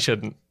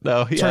shouldn't.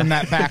 No, turn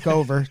that back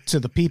over to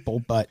the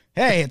people. But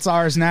hey, it's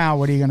ours now.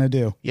 What are you going to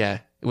do? Yeah,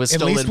 it was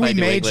stolen by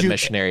New England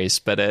missionaries.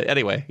 But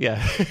anyway,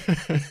 yeah.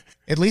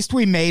 At least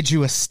we made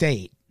you a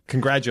state.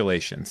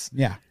 Congratulations.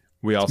 Yeah.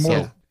 We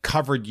also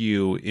covered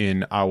you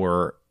in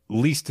our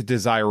least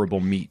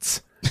desirable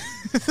meats.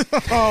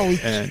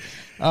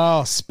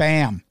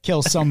 Spam.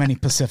 Kills so many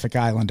Pacific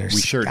Islanders.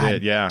 We sure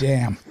did, yeah.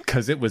 Damn.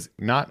 Because it was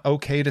not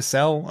okay to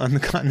sell on the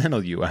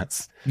continental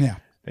U.S. Yeah.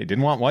 They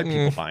didn't want white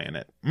people buying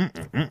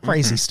it.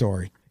 Crazy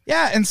story.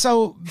 Yeah, and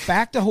so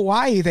back to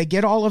Hawaii, they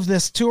get all of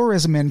this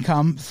tourism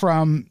income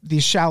from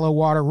these shallow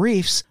water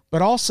reefs,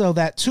 but also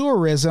that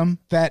tourism,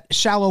 that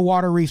shallow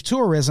water reef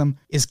tourism,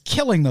 is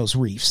killing those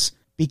reefs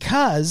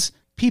because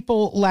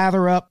people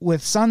lather up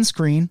with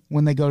sunscreen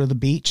when they go to the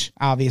beach,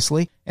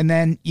 obviously, and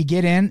then you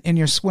get in and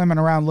you're swimming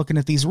around looking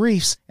at these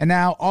reefs, and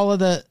now all of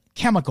the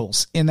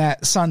chemicals in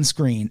that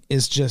sunscreen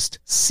is just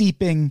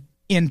seeping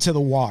into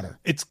the water.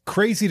 It's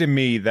crazy to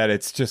me that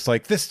it's just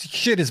like, this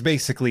shit is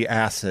basically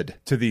acid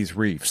to these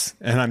reefs.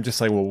 And I'm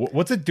just like, well,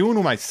 what's it doing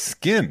to my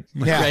skin?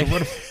 Yeah.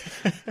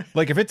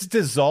 Like, if it's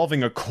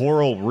dissolving a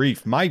coral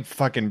reef, my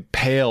fucking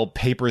pale,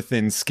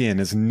 paper-thin skin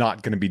is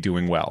not going to be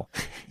doing well.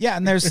 Yeah,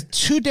 and there's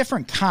two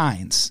different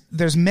kinds.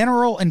 There's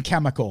mineral and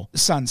chemical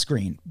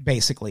sunscreen,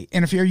 basically.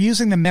 And if you're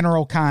using the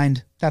mineral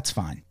kind, that's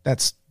fine.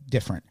 That's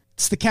different.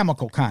 It's the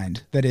chemical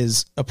kind that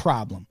is a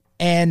problem.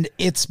 And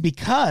it's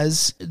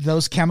because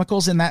those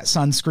chemicals in that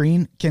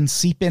sunscreen can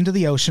seep into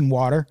the ocean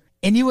water.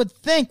 And you would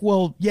think,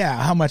 well,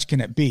 yeah, how much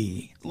can it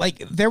be? Like,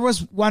 there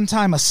was one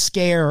time a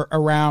scare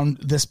around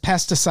this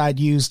pesticide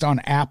used on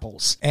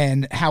apples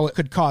and how it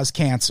could cause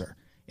cancer.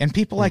 And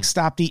people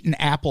stopped eating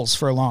apples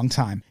for a long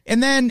time.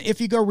 And then if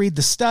you go read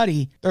the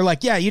study, they're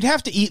like, yeah, you'd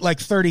have to eat like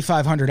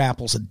 3,500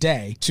 apples a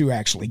day to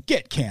actually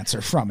get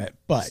cancer from it.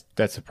 But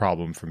that's a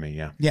problem for me.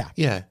 Yeah. Yeah.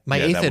 Yeah. My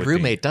eighth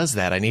roommate does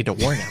that. I need to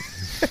warn him.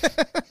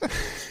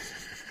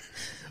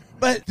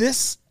 But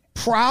this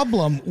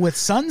problem with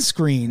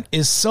sunscreen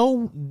is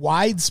so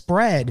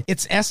widespread.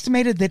 It's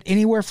estimated that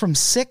anywhere from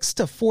 6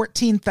 to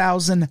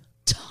 14,000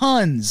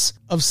 tons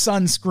of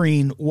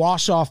sunscreen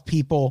wash off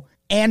people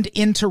and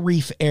into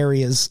reef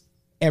areas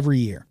every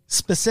year.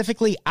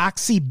 Specifically,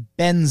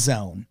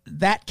 oxybenzone.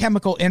 That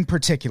chemical in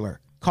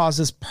particular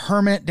causes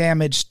permanent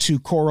damage to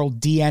coral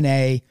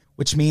DNA,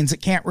 which means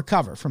it can't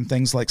recover from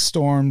things like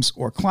storms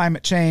or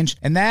climate change.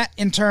 And that,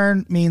 in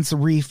turn, means the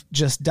reef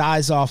just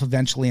dies off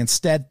eventually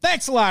instead.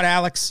 Thanks a lot,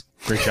 Alex.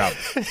 Great job.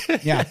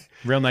 Yeah.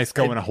 Real nice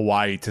going to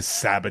Hawaii to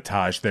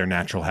sabotage their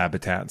natural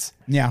habitats.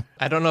 Yeah.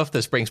 I don't know if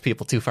this brings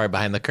people too far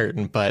behind the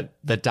curtain, but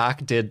the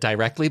doc did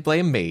directly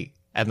blame me.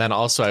 And then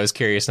also I was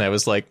curious and I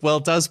was like,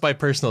 well, does my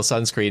personal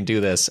sunscreen do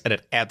this? And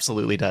it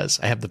absolutely does.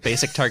 I have the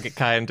basic Target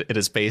kind. It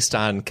is based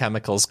on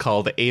chemicals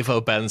called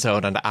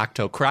avobenzone and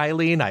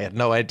octocrylene. I had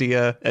no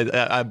idea.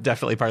 I'm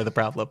definitely part of the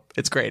problem.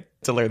 It's great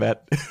to learn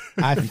that.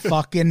 I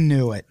fucking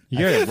knew it. You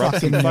gotta rub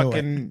some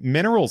fucking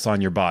minerals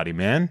on your body,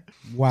 man.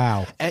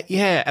 Wow.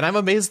 Yeah, and I'm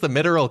amazed the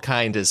mineral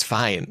kind is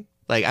fine.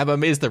 Like, I'm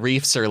amazed the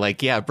reefs are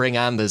like, yeah, bring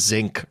on the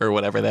zinc or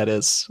whatever that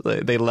is.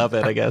 They love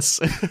it, I guess.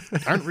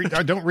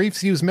 Don't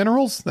reefs use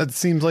minerals? That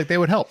seems like they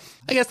would help.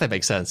 I guess that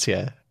makes sense,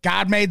 yeah.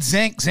 God made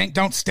zinc. Zinc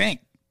don't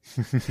stink.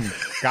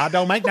 God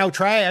don't make no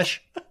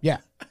trash. Yeah.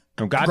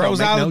 No, God grows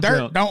don't make out no of the dirt.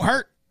 junk. Don't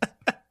hurt.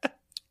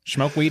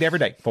 Smoke weed every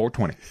day.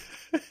 420.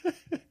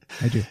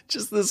 I do.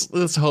 Just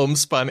this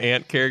homespun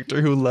ant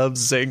character who loves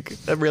zinc.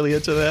 I'm really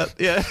into that.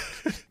 Yeah.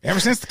 Ever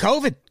since the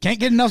COVID, can't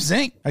get enough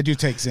zinc. I do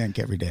take zinc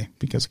every day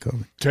because of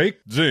COVID. Take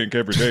zinc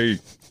every day.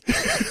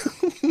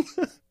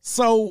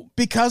 So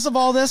because of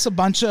all this, a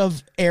bunch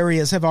of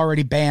areas have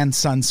already banned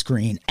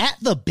sunscreen at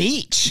the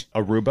beach.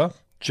 Aruba,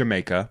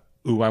 Jamaica.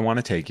 Ooh, I want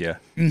to take you.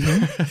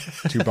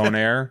 To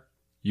Bonaire,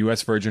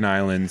 U.S. Virgin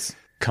Islands.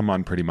 Come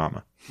on, pretty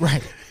mama.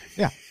 Right.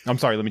 Yeah. I'm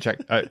sorry, let me check.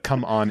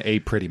 Come on, a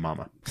pretty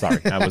mama.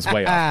 Sorry, I was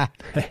way off.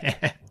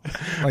 Like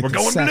We're the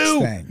going sex blue.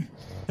 thing.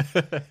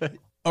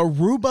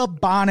 Aruba,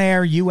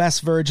 Bonaire, U.S.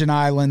 Virgin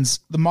Islands,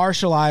 the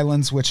Marshall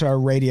Islands, which are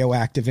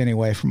radioactive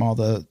anyway from all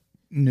the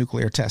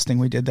nuclear testing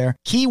we did there.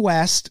 Key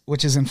West,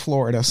 which is in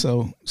Florida,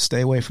 so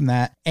stay away from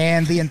that.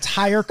 And the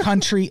entire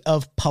country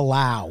of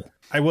Palau.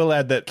 I will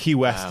add that Key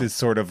West is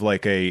sort of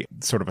a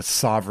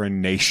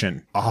sovereign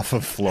nation off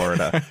of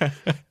Florida.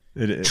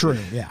 True,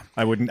 yeah.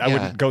 I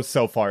wouldn't go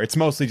so far. It's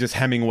mostly just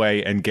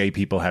Hemingway and gay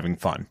people having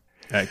fun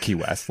at Key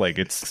West. Like,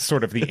 it's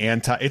sort of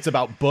it's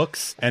about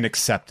books and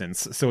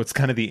acceptance. So it's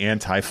kind of the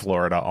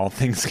anti-Florida, all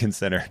things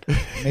considered.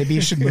 Maybe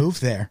you should move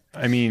there.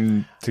 I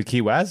mean, to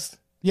Key West?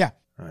 Yeah,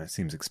 It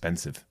seems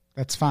expensive.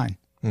 that's fine.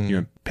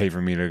 You pay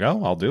for me to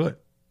go? I'll do it.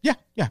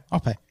 Yeah, I'll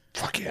pay.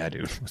 Fuck yeah,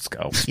 dude. Let's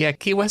go. Yeah,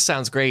 Key West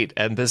sounds great,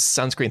 and this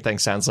sunscreen thing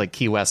sounds like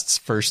Key West's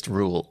first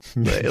rule.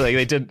 Like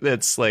they did.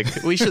 It's like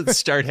we should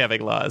start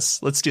having laws.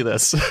 Let's do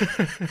this.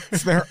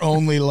 It's their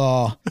only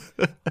law.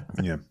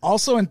 Yeah.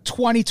 Also in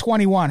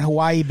 2021,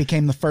 Hawaii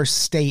became the first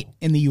state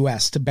in the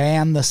U.S. to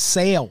ban the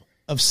sale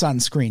of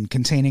sunscreen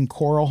containing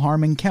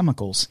coral-harming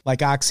chemicals like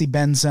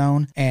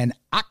oxybenzone and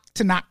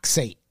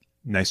octinoxate.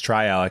 Nice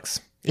try, Alex.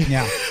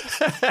 Yeah.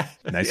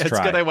 Nice It's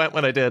try. good I went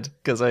when I did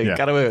because I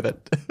got away with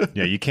it.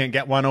 Yeah, you can't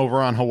get one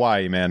over on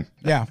Hawaii, man.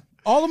 Yeah.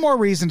 All the more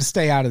reason to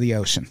stay out of the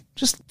ocean.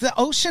 Just the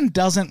ocean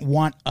doesn't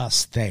want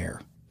us there.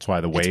 That's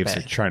why the waves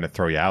are bad. trying to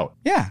throw you out.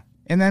 Yeah.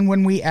 And then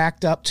when we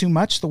act up too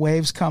much, the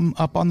waves come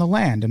up on the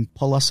land and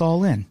pull us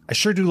all in. I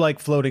sure do like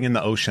floating in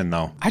the ocean,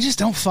 though. I just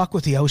don't fuck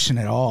with the ocean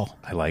at all.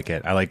 I like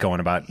it. I like going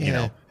about,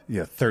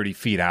 30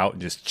 feet out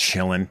and just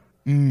chilling.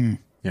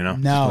 No.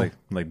 Just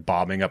like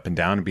bobbing up and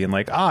down and being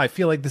like, I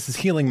feel like this is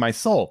healing my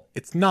soul.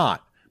 It's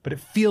not, but it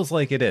feels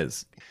like it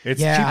is.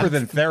 It's cheaper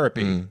than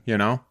therapy, you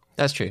know?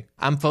 That's true.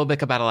 I'm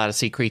phobic about a lot of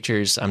sea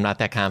creatures. I'm not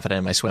that confident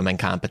in my swimming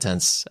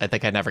competence. I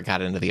think I never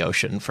got into the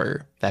ocean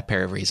for that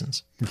pair of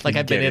reasons. Like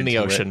I've been in the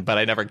ocean, but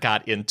I never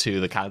got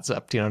into the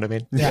concept. You know what I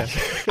mean? Yeah.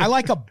 I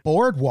like a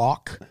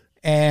boardwalk.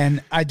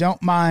 And I don't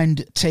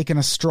mind taking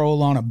a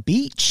stroll on a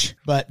beach,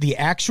 but the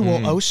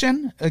actual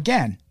ocean,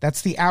 again,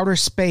 that's the outer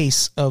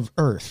space of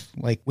Earth.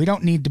 Like, we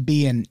don't need to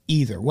be in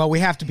either. Well, we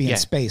have to be in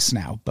space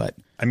now, but...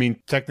 I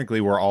mean, technically,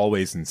 we're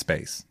always in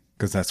space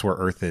because that's where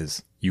Earth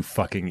is. You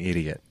fucking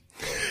idiot.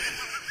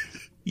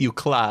 You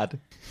clod.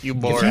 You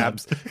more.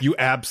 You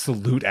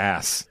absolute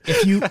ass.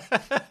 If you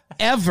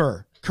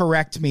ever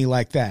correct me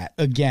like that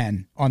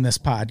again on this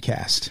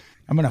podcast,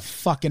 I'm going to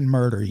fucking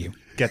murder you.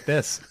 Get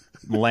this.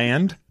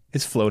 Land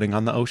is floating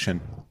on the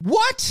ocean.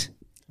 What?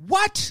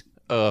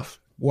 Ugh.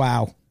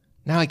 Wow.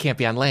 Now I can't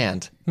be on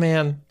land.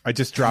 Man. I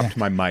just dropped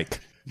my mic.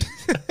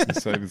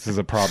 So this is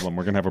a problem.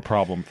 We're going to have a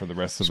problem for the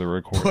rest of the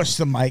recording. Push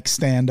the mic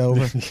stand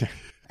over.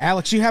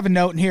 Alex, you have a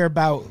note in here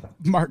about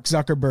Mark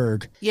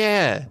Zuckerberg.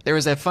 Yeah. There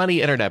was that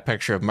funny internet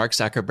picture of Mark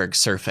Zuckerberg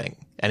surfing.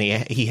 And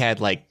he had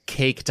like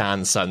caked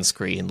on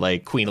sunscreen,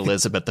 like Queen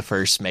Elizabeth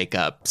I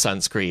makeup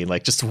sunscreen,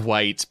 like just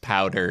white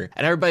powder.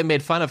 And everybody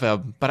made fun of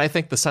him. But I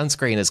think the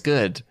sunscreen is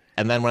good.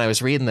 And then when I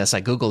was reading this,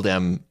 I Googled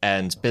him,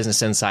 and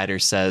Business Insider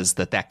says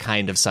that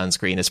kind of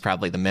sunscreen is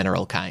probably the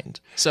mineral kind.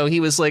 So he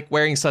was like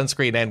wearing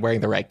sunscreen and wearing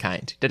the right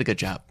kind. Did a good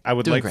job. I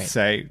would like to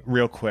say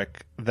real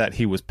quick that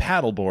he was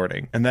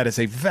paddleboarding, and that is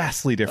a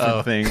vastly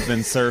different thing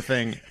than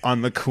surfing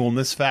on the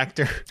coolness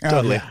factor.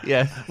 Totally.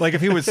 Yeah. Like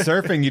if he was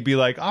surfing, you'd be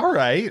like, all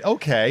right,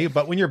 okay.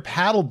 But when you're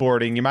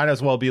paddleboarding, you might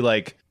as well be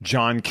like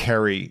John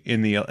Kerry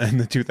in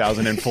the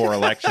 2004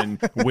 election,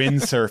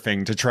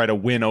 windsurfing to try to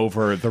win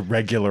over the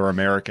regular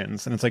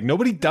Americans. And it's like,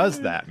 nobody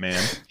does that,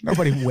 man.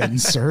 Nobody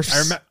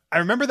windsurfs. I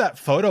remember that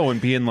photo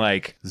and being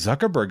like,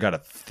 Zuckerberg got a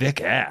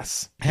thick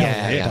ass.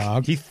 Hell yeah,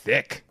 dog. He's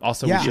thick.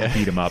 Also, we should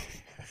beat him up.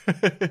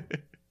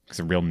 He's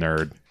a real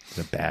nerd. He's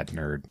a bad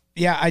nerd.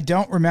 Yeah, I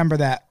don't remember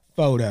that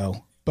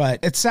photo, but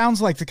it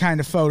sounds like the kind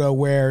of photo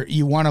where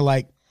you want to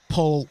like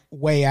pull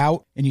way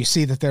out and you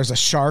see that there's a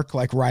shark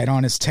like right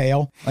on his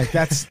tail. Like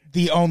that's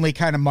the only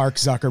kind of Mark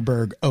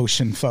Zuckerberg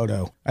ocean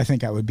photo I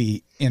think I would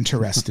be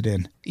interested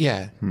in.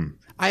 Yeah.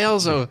 I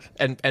also,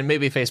 and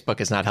maybe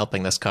Facebook is not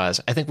helping this cause,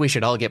 I think we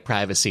should all get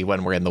privacy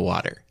when we're in the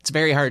water. It's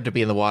very hard to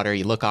be in the water.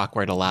 You look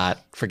awkward a lot.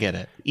 Forget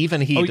it. Even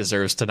he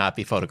deserves to not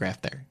be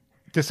photographed there.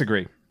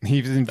 Disagree.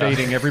 He's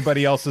invading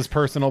everybody else's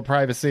personal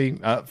privacy.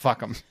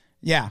 Fuck him.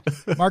 Yeah.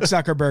 Mark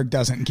Zuckerberg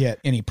doesn't get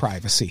any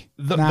privacy.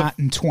 Not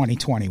in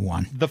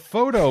 2021. The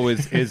photo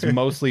is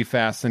mostly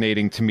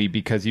fascinating to me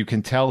because you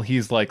can tell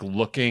he's like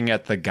looking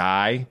at the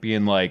guy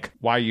being like,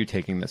 why are you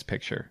taking this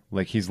picture?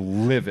 Like he's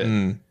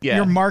livid. Yeah.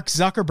 You're Mark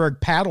Zuckerberg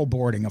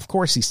paddleboarding. Of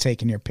course he's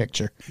taking your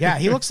picture. Yeah,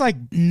 he looks like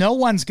no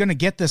one's going to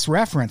get this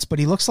reference, but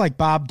he looks like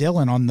Bob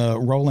Dylan on the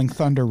Rolling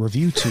Thunder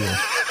review tour.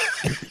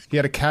 He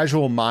had a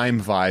casual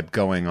mime vibe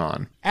going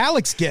on.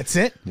 Alex gets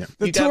it. Yeah.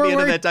 The You got me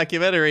into that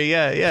documentary.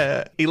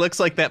 Yeah. He looks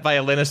like that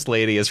violinist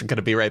lady is going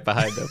to be right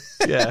behind him.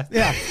 Yeah.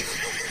 Yeah.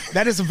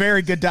 That is a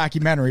very good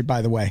documentary,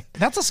 by the way.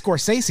 That's a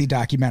Scorsese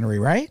documentary,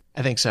 right?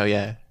 I think so,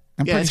 yeah.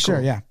 I'm pretty sure,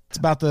 cool. yeah. It's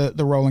about the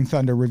Rolling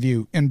Thunder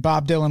review. And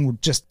Bob Dylan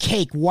would just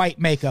cake white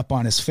makeup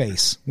on his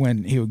face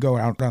when he would go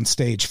out on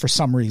stage for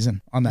some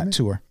reason on that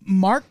tour.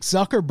 Mark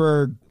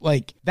Zuckerberg,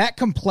 like, that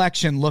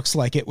complexion looks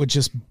like it would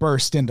just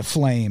burst into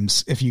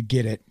flames if you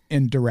get it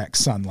in direct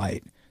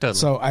sunlight. Totally.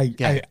 So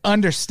I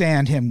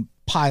understand him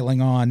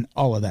piling on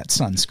all of that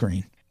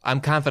sunscreen. I'm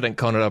confident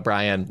Conan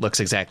O'Brien looks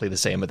exactly the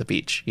same at the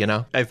beach, you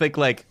know? I think,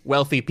 like,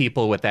 wealthy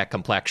people with that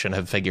complexion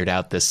have figured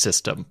out this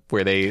system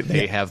where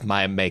they have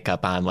mime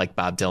makeup on like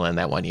Bob Dylan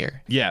that one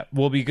year. Yeah,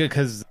 well, be good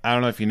because I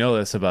don't know if you know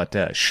this about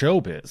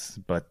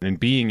showbiz, but in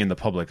being in the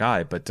public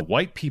eye, but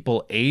white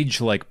people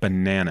age like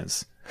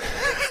bananas.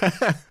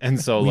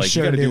 And so, like,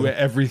 sure you got to do. do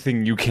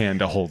everything you can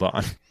to hold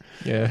on.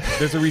 Yeah.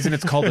 There's a reason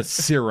it's called a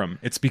serum.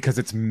 It's because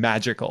it's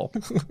magical.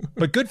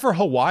 But good for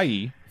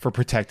Hawaii for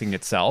protecting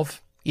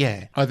itself.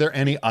 Yeah. Are there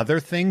any other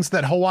things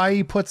that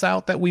Hawaii puts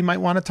out that we might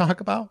want to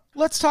talk about?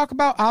 Let's talk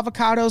about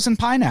avocados and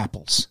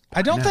pineapples.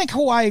 I don't think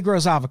Hawaii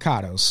grows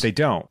avocados. They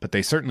don't, but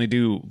they certainly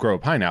do grow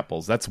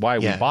pineapples. That's why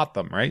we Yeah. bought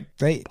them, right?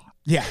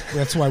 Yeah,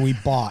 that's why we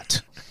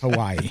bought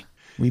Hawaii.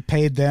 We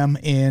paid them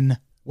in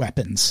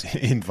weapons.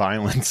 In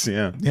violence,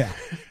 yeah. Yeah.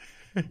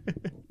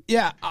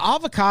 Yeah,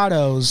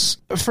 avocados,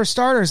 for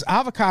starters,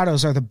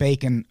 avocados are the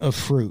bacon of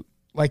fruit.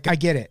 Like, I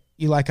get it.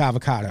 You like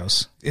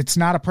avocados. It's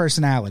not a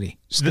personality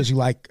just because you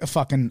like a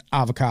fucking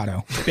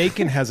avocado.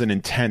 Bacon has an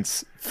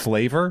intense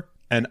flavor,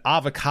 and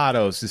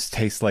avocados just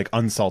taste like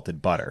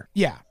unsalted butter.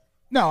 Yeah.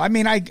 No, I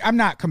mean, I'm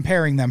not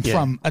comparing them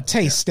from a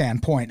taste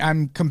standpoint.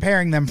 I'm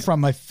comparing them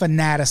from a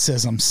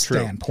fanaticism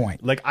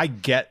standpoint. Like, I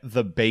get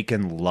the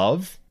bacon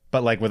love,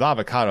 but like with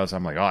avocados,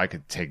 I'm like, oh, I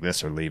could take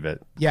this or leave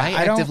it. Yeah, I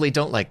actively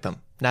don't like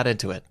them. Not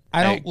into it.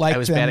 I don't like I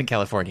was them. bad at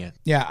California.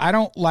 Yeah, I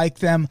don't like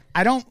them.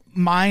 I don't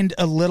mind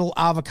a little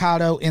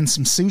avocado in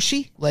some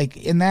sushi. Like,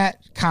 in that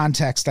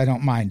context, I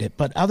don't mind it.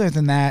 But other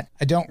than that,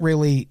 I don't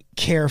really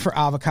care for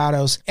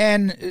avocados.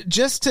 And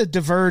just to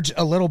diverge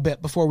a little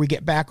bit before we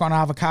get back on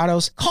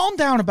avocados, calm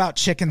down about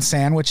chicken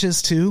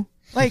sandwiches, too.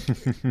 Like,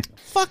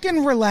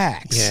 fucking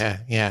relax.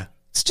 Yeah.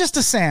 It's just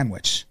a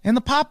sandwich. And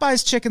the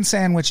Popeyes chicken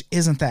sandwich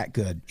isn't that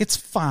good. It's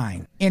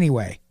fine.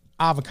 Anyway,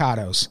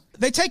 avocados.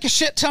 They take a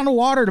shit ton of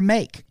water to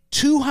make.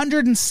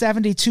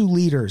 272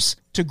 liters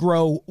to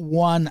grow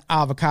one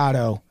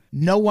avocado.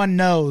 No one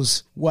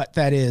knows what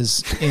that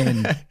is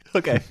in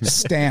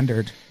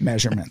standard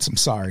measurements. I'm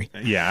sorry.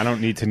 Yeah, I don't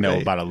need to know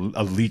about a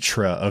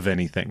litra of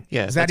anything.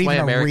 Yeah, that that's why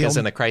even a America's real-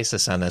 in a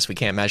crisis on this. We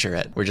can't measure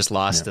it. We're just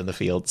lost in the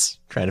fields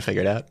trying to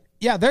figure it out.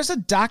 Yeah, there's a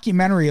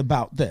documentary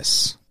about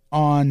this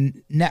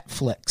on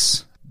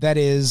Netflix that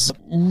is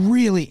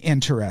really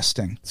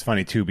interesting. It's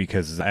funny, too,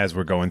 because as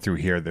we're going through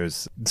here,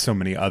 there's so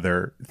many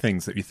other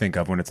things that you think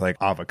of when it's like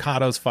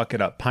avocados fuck it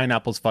up,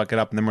 pineapples fuck it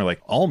up, and then we're like,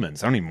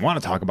 almonds. I don't even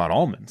want to talk about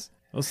almonds.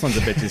 Those sons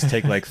of bitches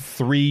take like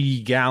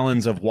 3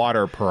 gallons of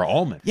water per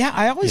almond. Yeah,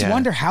 I always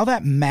wonder how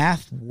that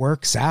math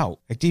works out.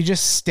 Like, do you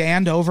just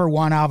stand over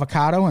one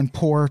avocado and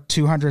pour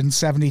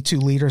 272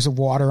 liters of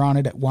water on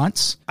it at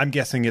once? I'm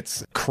guessing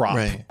it's crop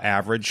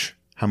average,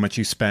 how much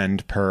you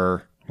spend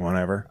per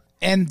whatever.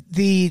 And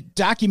the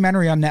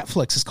documentary on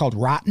Netflix is called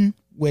Rotten,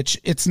 which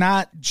it's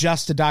not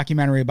just a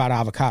documentary about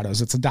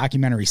avocados. It's a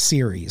documentary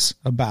series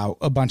about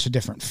a bunch of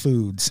different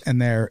foods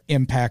and their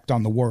impact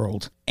on the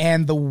world.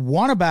 And the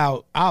one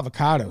about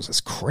avocados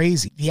is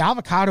crazy. The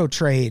avocado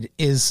trade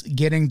is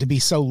getting to be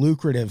so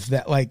lucrative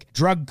that, like,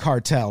 drug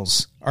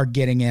cartels are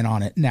getting in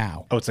on it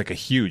now. Oh, it's like a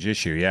huge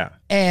issue, yeah.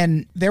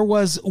 And there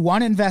was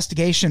one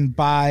investigation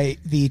by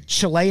the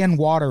Chilean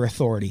Water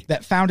Authority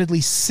that found at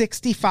least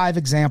 65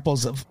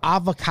 examples of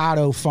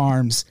avocado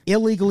farms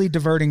illegally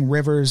diverting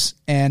rivers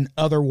and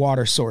other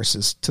water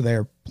sources to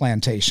their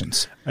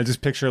plantations. I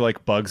just picture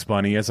like Bugs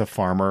Bunny as a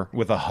farmer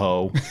with a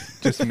hoe,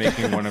 just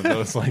making one of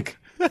those like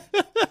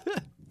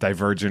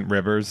divergent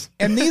rivers.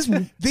 And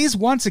these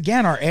once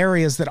again are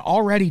areas that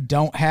already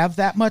don't have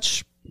that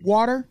much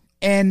water.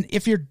 And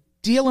if you're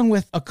dealing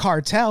with a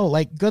cartel,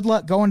 like, good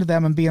luck going to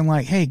them and being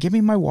like, hey, give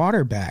me my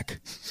water back.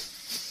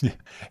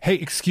 Hey,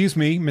 excuse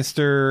me,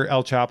 Mr.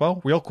 El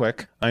Chapo, real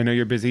quick. I know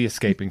you're busy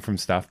escaping from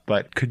stuff,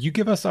 but could you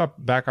give us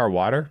back our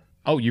water?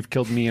 Oh, you've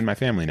killed me and my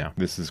family now.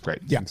 This is great.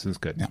 Yeah. This is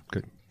good. Yeah.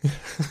 Good.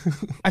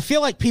 I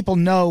feel like people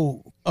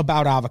know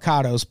about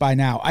avocados by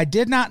now. I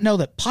did not know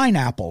that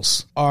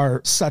pineapples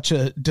are such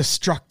a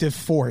destructive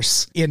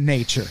force in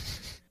nature.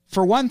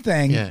 For one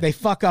thing, they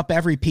fuck up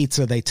every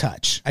pizza they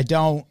touch. I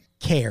don't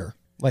care.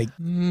 Like,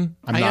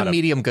 I am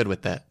medium good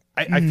with that.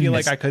 I feel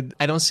like I could.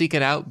 I don't seek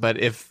it out, but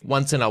if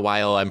once in a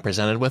while I'm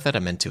presented with it,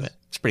 I'm into it.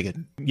 It's pretty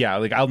good. Yeah,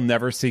 like I'll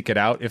never seek it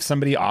out. If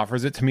somebody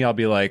offers it to me, I'll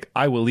be like,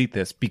 I will eat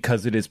this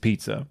because it is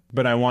pizza.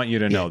 But I want you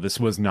to know this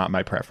was not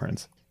my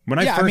preference. When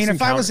I first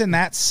if I was in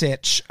that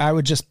sitch, I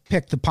would just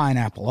pick the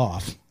pineapple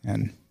off.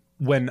 And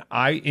when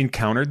I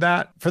encountered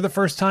that for the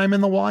first time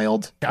in the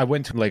wild, I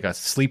went to like a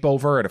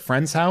sleepover at a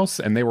friend's house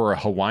and they were a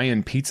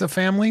Hawaiian pizza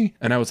family.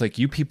 And I was like,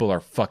 you people are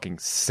fucking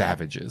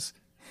savages.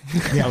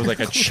 I was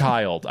like a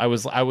child. I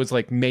was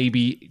like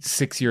maybe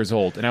 6 years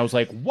old. And I was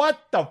like, what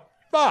the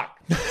fuck?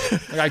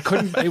 Like I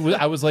couldn't,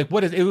 I was like,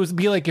 what is, it would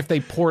be like if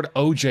they poured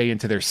OJ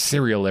into their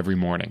cereal every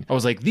morning. I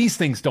was like, these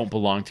things don't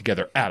belong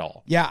together at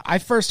all. yeah, I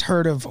first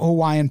heard of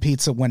Hawaiian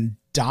pizza when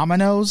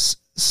Domino's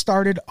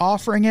started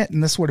offering it,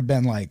 and this would have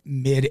been like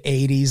mid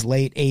 80s,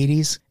 late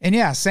 80s. And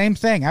yeah, same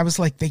thing. I was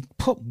like, they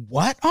put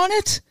what on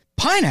it?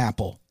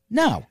 Pineapple.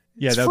 No.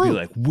 Yeah, it's that would be fruit.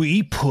 like,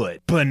 we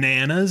put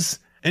bananas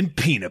and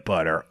peanut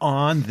butter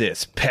on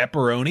this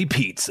pepperoni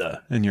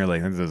pizza. And you're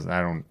like,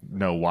 I don't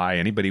know why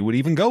anybody would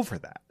even go for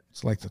that.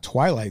 It's like the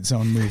Twilight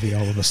Zone movie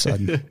all of a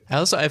sudden.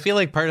 I feel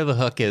like part of the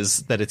hook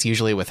is that it's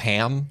usually with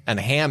ham, and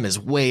ham is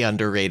way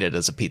underrated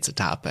as a pizza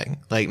topping.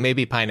 Like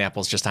maybe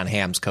pineapple's just on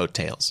ham's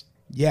coattails.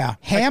 Yeah,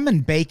 ham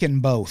and bacon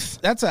both.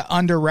 That's an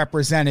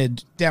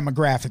underrepresented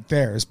demographic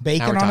there. Is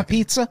bacon on a talking.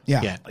 pizza?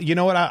 Yeah. You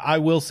know what I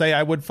will say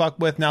I would fuck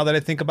with now that I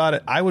think about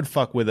it? I would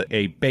fuck with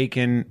a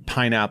bacon,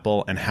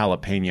 pineapple, and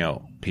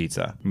jalapeno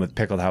pizza with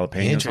pickled jalapenos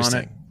on it.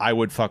 Interesting. I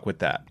would fuck with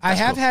that. I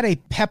have had a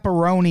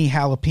pepperoni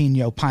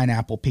jalapeno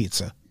pineapple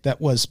pizza that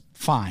was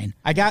fine.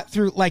 I got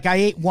through, like, I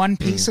ate one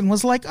piece and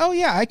was like, oh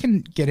yeah, I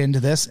can get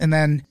into this. And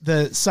then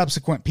the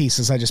subsequent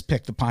pieces, I just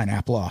picked the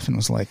pineapple off and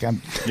was like,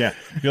 Yeah.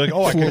 You're like,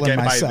 oh, I could Fooling get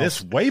by myself.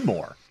 this way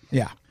more.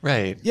 yeah.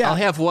 Right. Yeah. I'll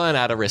have one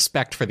out of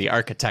respect for the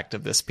architect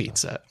of this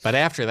pizza. But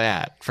after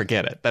that,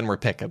 forget it. Then we're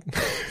picking.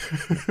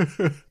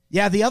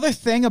 Yeah, the other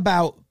thing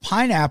about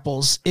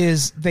pineapples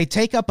is they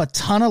take up a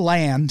ton of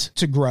land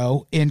to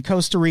grow. In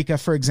Costa Rica,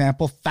 for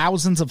example,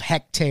 thousands of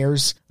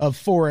hectares of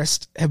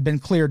forest have been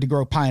cleared to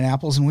grow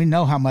pineapples, and we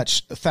know how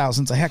much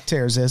thousands of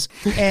hectares is.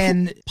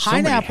 And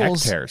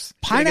pineapples, hectares.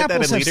 pineapples Can I have, get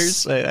that in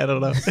liters? I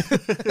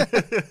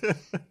don't know.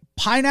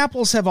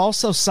 pineapples have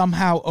also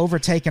somehow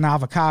overtaken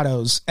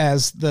avocados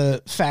as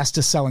the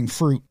fastest selling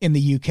fruit in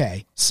the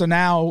UK. So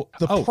now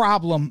the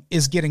problem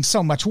is getting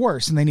so much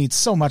worse, and they need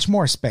so much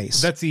more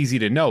space. That's easy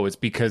to know. It's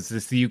because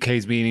the UK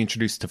is being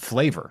introduced to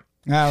flavor.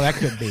 Oh, that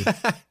could be.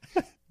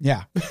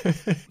 Yeah.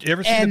 You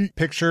ever see the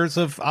pictures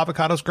of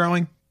avocados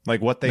growing? Like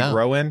what they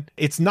grow in?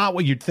 It's not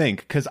what you'd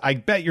think, because I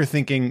bet you're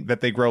thinking that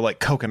they grow like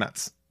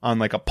coconuts on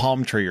like a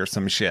palm tree or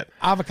some shit.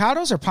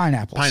 Avocados or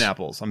pineapples?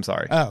 Pineapples, I'm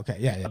sorry. Oh, okay.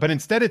 Yeah. But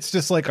instead, it's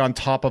just like on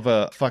top of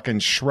a fucking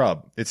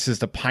shrub. It's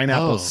just a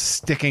pineapple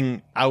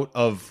sticking out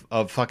of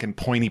a fucking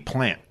pointy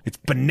plant. It's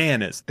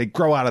bananas. They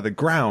grow out of the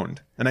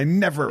ground. And I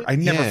never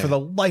for the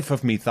life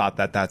of me thought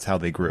that that's how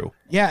they grew.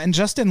 Yeah, and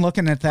just in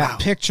looking at that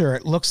picture,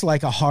 it looks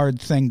like a hard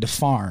thing to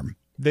farm.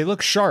 They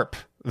look sharp.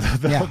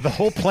 The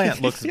whole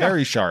plant looks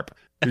very sharp.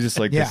 It's just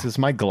like, this is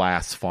my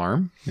glass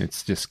farm.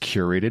 It's just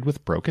curated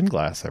with broken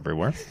glass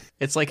everywhere.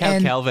 It's like how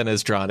Calvin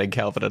is drawn in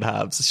Calvin and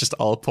Hobbes. It's just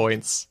all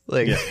points.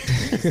 Like,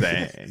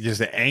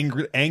 just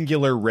an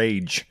angular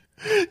rage.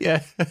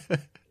 yeah.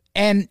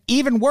 And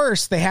even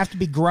worse, they have to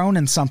be grown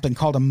in something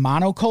called a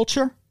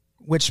monoculture,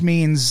 which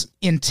means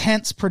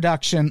intense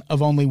production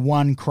of only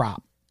one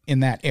crop in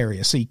that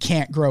area. So you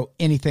can't grow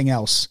anything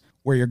else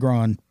where you're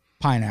growing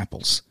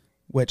pineapples,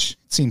 which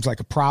seems like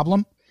a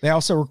problem. They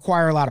also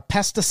require a lot of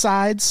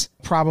pesticides,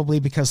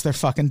 probably because they're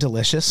fucking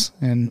delicious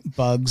and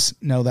bugs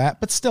know that.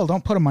 But still,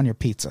 don't put them on your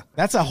pizza.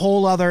 That's a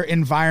whole other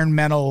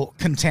environmental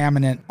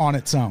contaminant on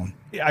its own.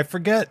 I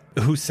forget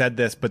who said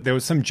this, but there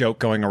was some joke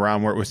going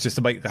around where it was just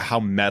about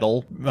how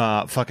metal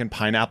fucking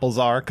pineapples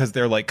are, because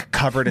they're like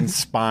covered in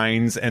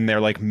spines and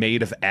they're like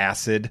made of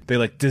acid. They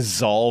like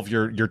dissolve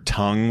your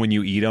tongue when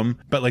you eat them,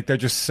 but like they're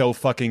just so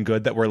fucking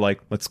good that we're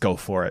like, let's go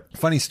for it.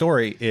 Funny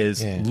story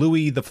is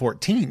Louis the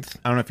 14th.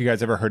 I don't know if you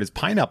guys ever heard his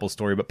pineapple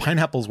story, but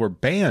pineapples were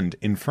banned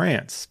in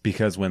France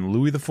because when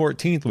Louis the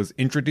 14th was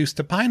introduced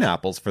to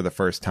pineapples for the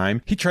first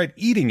time, he tried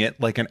eating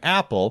it like an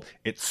apple.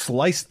 It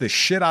sliced the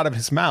shit out of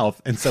his mouth,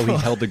 and so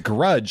he held a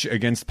grudge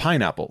against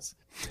pineapples.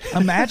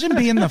 Imagine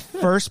being the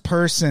first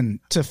person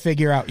to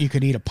figure out you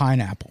could eat a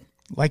pineapple.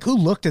 Like, who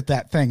looked at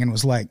that thing and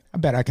was like, I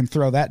bet I can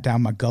throw that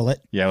down my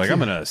gullet. Yeah, like I'm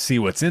gonna see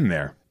what's in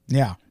there.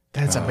 Yeah.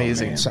 That's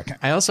amazing. Second.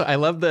 I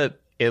love that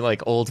in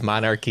like old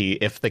monarchy,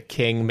 if the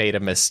king made a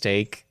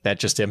mistake, that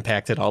just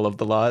impacted all of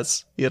the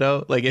laws, you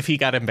know? Like if he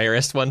got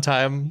embarrassed one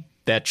time,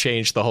 that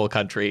changed the whole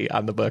country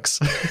on the books.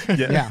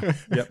 Yeah.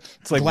 Yep.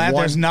 It's like Glad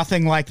there's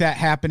nothing like that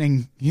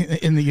happening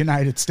in the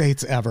United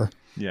States ever.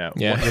 Yeah.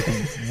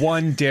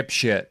 One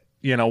dipshit.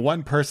 You know,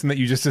 one person that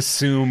you just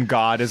assume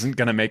God isn't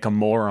going to make a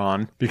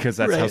moron because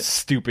that's how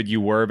stupid you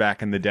were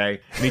back in the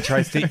day. And he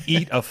tries to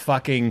eat a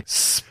fucking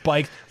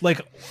spike.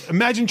 Like,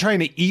 imagine trying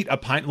to eat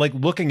like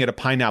looking at a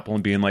pineapple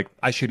and being like,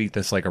 I should eat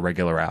this like a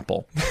regular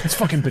apple. It's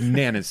fucking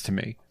bananas to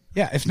me.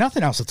 Yeah, if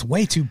nothing else, it's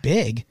way too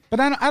big. But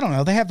I don't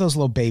know. They have those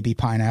little baby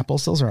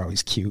pineapples. Those are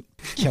always cute.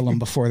 Kill them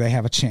before they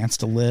have a chance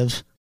to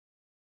live.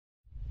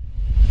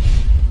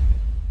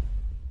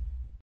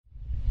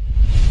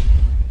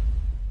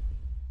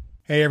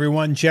 Hey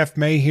everyone, Jeff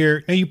May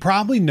here. Now you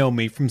probably know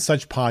me from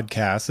such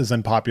podcasts as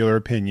Unpopular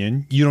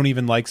Opinion, You Don't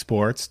Even Like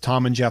Sports,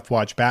 Tom and Jeff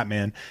Watch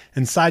Batman,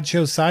 and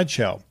Sideshow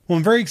Sideshow. Well,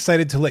 I'm very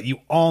excited to let you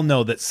all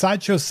know that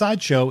Sideshow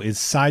Sideshow is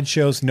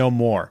Sideshows No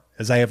More,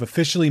 as I have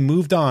officially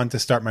moved on to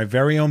start my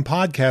very own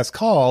podcast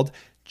called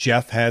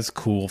Jeff Has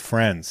Cool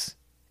Friends.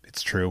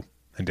 It's true,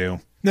 I do.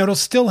 Now, it'll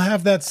still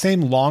have that same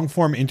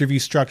long-form interview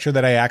structure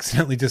that I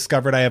accidentally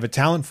discovered I have a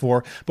talent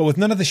for, but with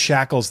none of the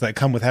shackles that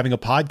come with having a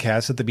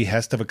podcast at the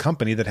behest of a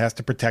company that has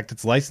to protect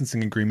its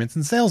licensing agreements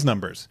and sales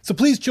numbers. So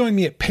please join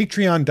me at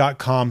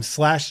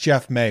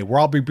patreon.com/JeffMay, where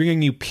I'll be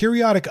bringing you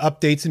periodic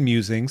updates and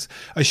musings,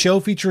 a show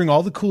featuring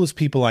all the coolest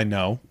people I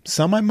know,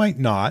 some I might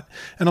not,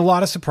 and a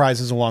lot of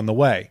surprises along the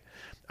way.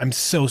 I'm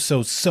so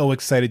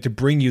excited to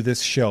bring you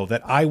this show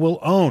that I will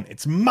own.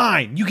 It's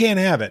mine. You can't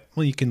have it.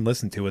 Well, you can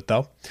listen to it,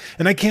 though.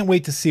 And I can't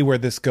wait to see where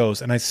this goes,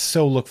 and I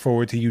so look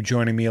forward to you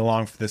joining me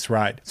along for this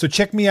ride. So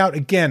check me out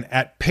again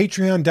at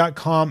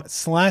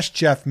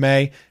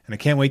patreon.com/JeffMay, and I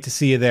can't wait to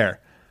see you there.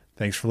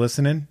 Thanks for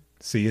listening.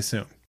 See you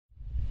soon.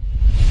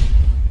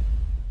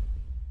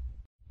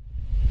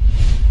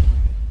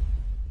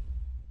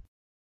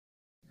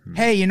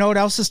 Hey, you know what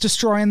else is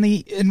destroying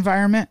the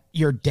environment?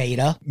 Your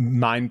data.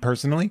 Mine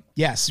personally?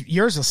 Yes,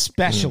 yours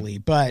especially,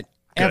 but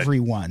Good.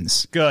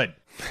 Everyone's. Good.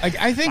 Like,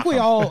 I think we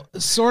all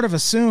sort of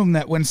assume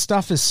that when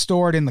stuff is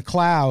stored in the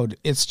cloud,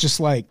 it's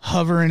just like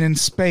hovering in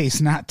space,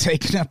 not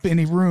taking up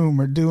any room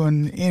or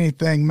doing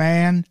anything,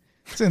 man.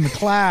 It's in the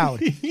cloud.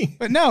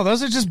 But no,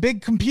 those are just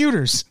big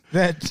computers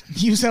that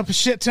use up a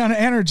shit ton of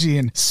energy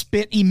and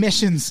spit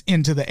emissions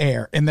into the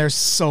air. And there's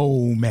so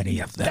many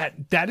of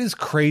them. That is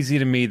crazy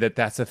to me that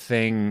that's a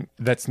thing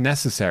that's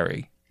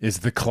necessary, is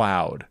the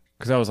cloud.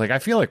 Because I was like, I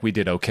feel like we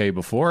did okay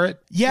before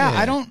it. Yeah.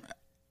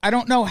 I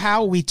don't know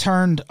how we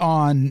turned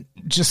on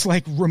just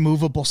like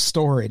removable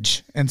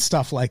storage and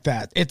stuff like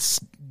that. It's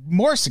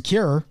more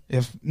secure,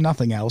 if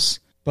nothing else.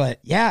 But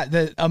yeah,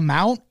 the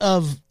amount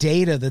of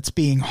data that's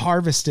being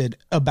harvested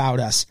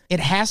about us, it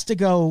has to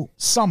go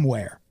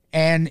somewhere.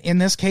 And in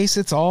this case,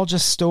 it's all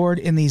just stored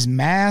in these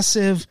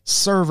massive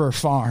server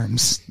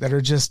farms that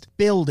are just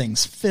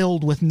buildings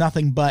filled with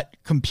nothing but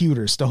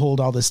computers to hold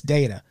all this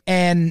data.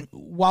 And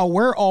while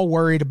we're all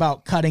worried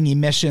about cutting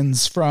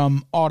emissions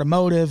from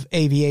automotive,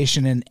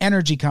 aviation, and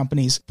energy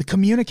companies, the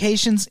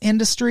communications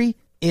industry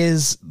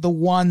is the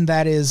one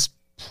that is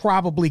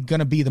probably going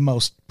to be the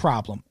most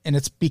problem, and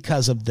it's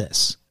because of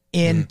this.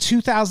 In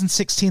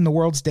 2016, the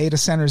world's data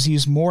centers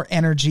used more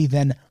energy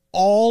than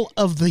all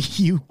of the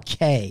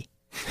UK.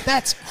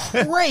 That's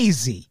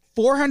crazy.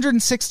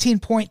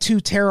 416.2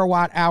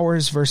 terawatt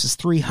hours versus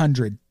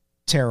 300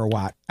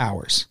 terawatt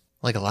hours.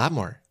 Like a lot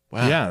more.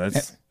 Wow. Yeah,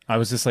 I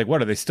was just like,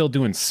 what, are they still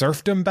doing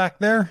serfdom back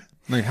there?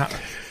 Like, how?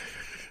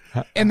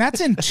 And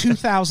that's in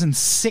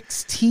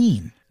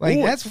 2016.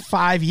 Like, that's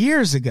 5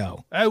 years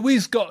ago.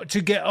 We've got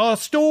to get our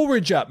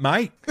storage up,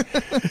 mate.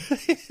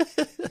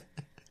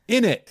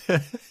 In it.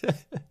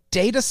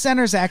 Data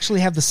centers actually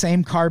have the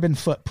same carbon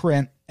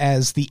footprint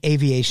as the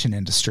aviation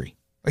industry.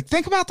 Like,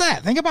 think about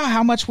that. Think about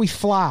how much we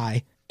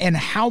fly and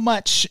how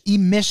much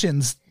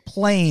emissions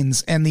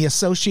planes and the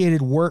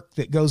associated work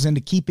that goes into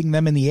keeping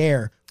them in the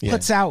air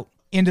puts out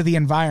into the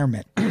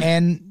environment.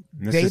 And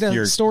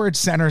data storage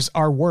centers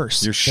are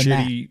worse. Your than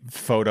shitty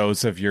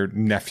photos of your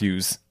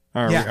nephews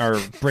are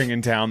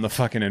bringing down the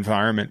fucking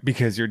environment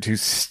because you're too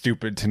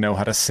stupid to know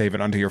how to save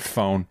it onto your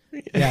phone.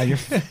 Yeah,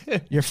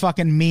 your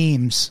fucking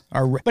memes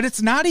are... But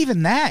it's not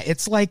even that.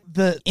 It's like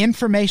the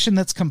information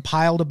that's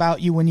compiled about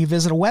you when you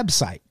visit a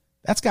website.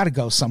 That's got to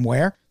go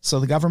somewhere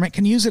so the government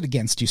can use it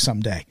against you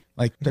someday.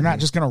 Like, they're not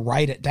just going to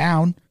write it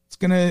down. It's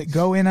going to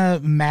go in a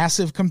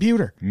massive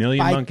computer.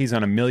 Million monkeys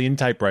on a million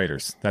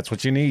typewriters. That's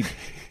what you need.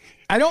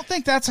 I don't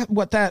think that's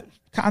what that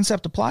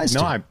concept applies to.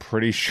 No, I'm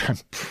pretty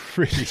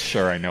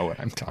sure I know what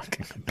I'm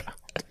talking about.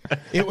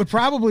 It would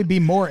probably be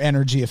more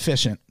energy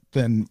efficient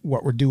than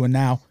what we're doing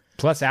now.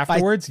 Plus,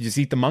 afterwards, you just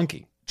eat the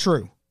monkey.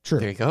 True.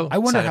 There you go. I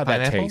wonder side how of that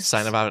pineapple, tastes.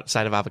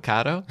 Side of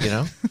avocado,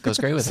 goes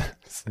great with it.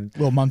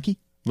 Little monkey.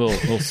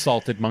 Little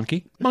salted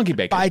monkey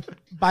bacon.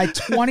 By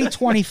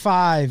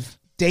 2025,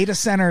 data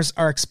centers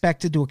are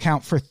expected to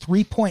account for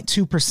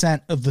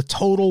 3.2% of the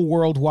total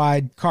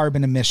worldwide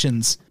carbon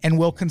emissions and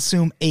will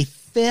consume a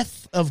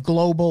fifth of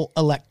global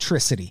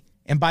electricity.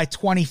 And by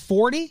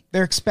 2040,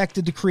 they're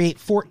expected to create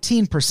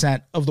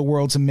 14% of the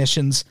world's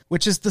emissions,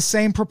 which is the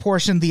same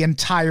proportion the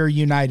entire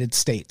United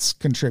States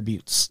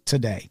contributes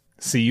today.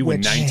 See you in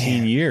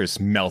 19 years,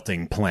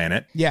 melting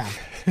planet. Yeah.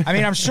 I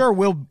mean, I'm sure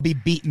we'll be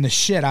beating the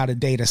shit out of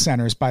data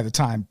centers by the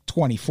time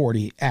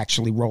 2040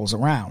 actually rolls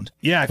around.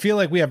 Yeah, I feel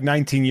like we have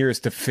 19 years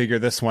to figure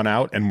this one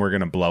out, and we're going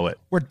to blow it.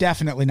 We're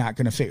definitely not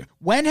going to figure.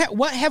 What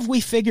have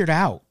we figured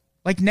out?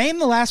 Like, name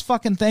the last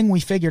fucking thing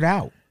we figured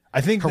out. I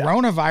think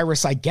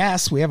coronavirus, I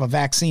guess. We have a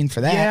vaccine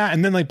for that. Yeah,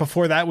 and then like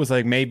before that was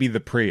like maybe the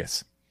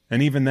Prius.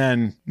 And even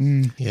then,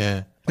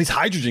 Yeah. these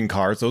hydrogen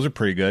cars, those are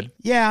pretty good.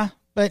 Yeah,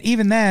 but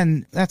even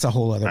then, that's a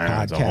whole other I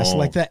know, it's a podcast. whole-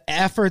 Like the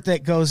effort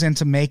that goes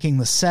into making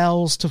the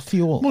cells to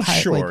fuel. Well,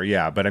 like, sure,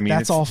 yeah, but I mean,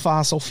 that's it's all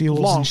fossil fuels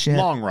long, and shit.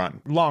 long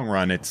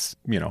run, it's,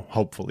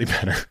 hopefully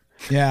better.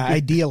 Yeah,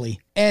 ideally.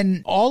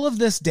 And all of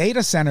this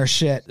data center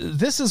shit,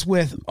 this is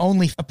with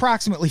only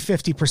approximately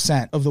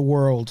 50% of the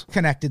world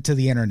connected to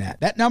the internet.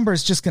 That number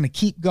is just going to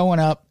keep going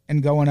up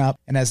and going up.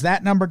 And as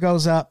that number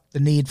goes up, the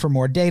need for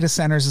more data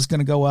centers is going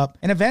to go up.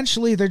 And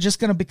eventually they're just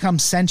going to become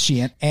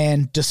sentient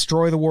and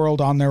destroy the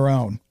world on their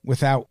own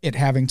without it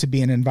having to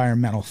be an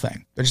environmental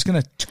thing. They're just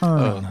going to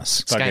turn on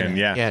us. Again, Skynet.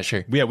 yeah. Yeah,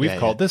 sure. Yeah, we've Yeah,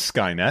 called this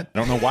Skynet. I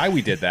don't know why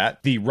we did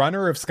that. The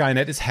runner of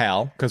Skynet is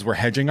HAL, because we're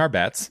hedging our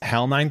bets.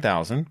 HAL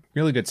 9000.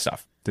 Really good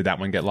stuff. Did that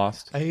one get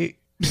lost? I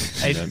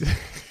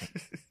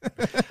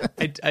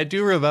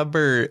do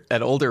remember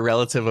an older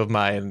relative of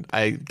mine.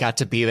 I got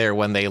to be there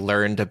when they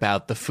learned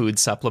about the food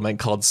supplement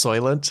called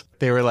Soylent.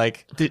 They were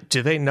like,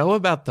 do they know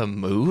about the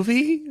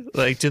movie?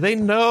 Like, do they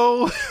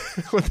know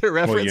what they're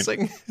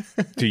referencing?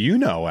 Do you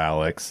know,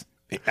 Alex?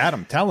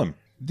 Adam, tell him.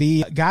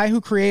 The guy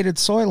who created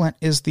Soylent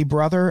is the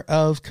brother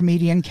of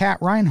comedian Kat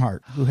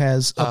Reinhardt, who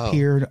has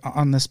appeared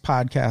on this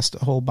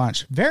podcast a whole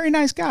bunch. Very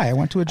nice guy. I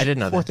went to a didn't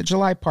know 4th that. of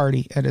July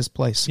party at his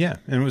place. Yeah,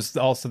 and it was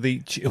also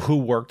who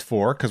worked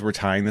for, because we're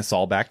tying this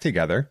all back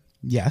together,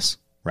 Yes.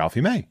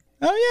 Ralphie May.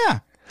 Oh, yeah.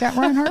 Kat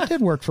Reinhardt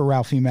did work for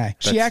Ralphie May.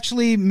 She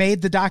actually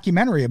made the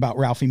documentary about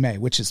Ralphie May,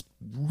 which is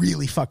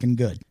really fucking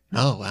good.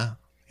 Oh, wow.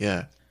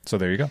 Yeah. So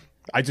there you go.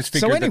 I just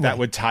figured anyway. that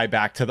would tie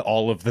back to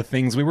all of the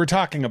things we were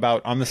talking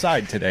about on the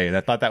side today. And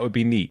I thought that would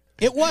be neat.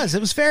 It was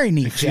very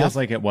neat, It Jeff. feels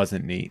like it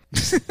wasn't neat.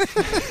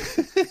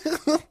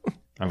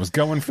 I was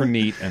going for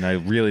neat, and I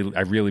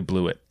really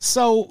blew it.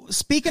 So,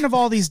 speaking of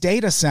all these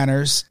data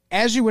centers,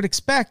 as you would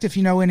expect if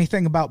you know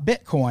anything about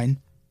Bitcoin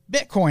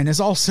is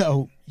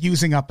also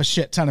using up a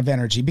shit ton of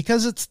energy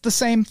because it's the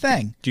same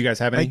thing. Do you guys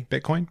have any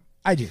Bitcoin?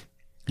 I do.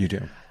 You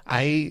do.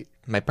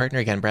 My partner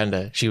again,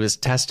 Brenda, she was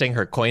testing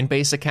her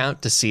Coinbase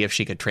account to see if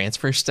she could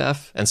transfer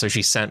stuff. And so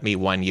she sent me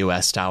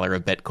 $1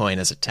 of Bitcoin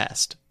as a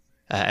test.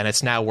 And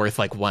it's now worth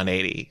like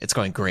 180. It's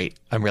going great.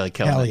 I'm really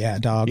killing Hell it. yeah,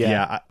 dog.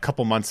 Yeah, a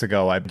couple months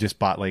ago, I just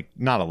bought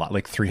not a lot,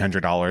 like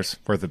 $300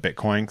 worth of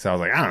Bitcoin. So I was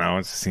like, I don't know,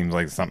 it seems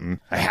like something.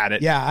 I had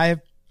it. Yeah,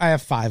 I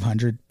have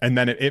 500. And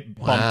then it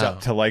bumped Wow.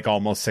 up to like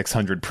almost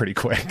 600 pretty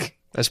quick.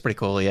 That's pretty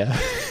cool, yeah.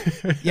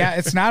 Yeah,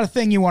 it's not a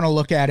thing you want to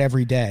look at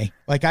every day.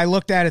 Like I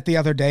looked at it the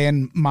other day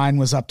and mine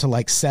was up to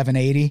like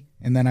 780,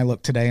 and then I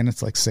looked today and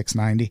it's like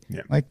 690.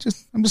 Yeah. Like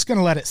I'm just going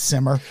to let it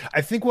simmer.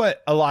 I think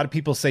what a lot of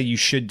people say you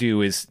should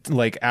do is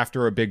like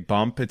after a big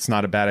bump, it's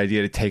not a bad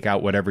idea to take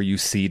out whatever you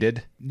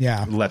seeded,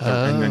 Yeah.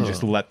 and then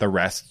just let the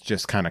rest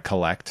just kind of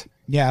collect.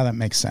 Yeah, that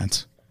makes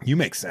sense. You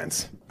make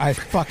sense. I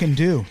fucking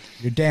do.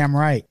 You're damn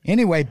right.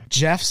 Anyway,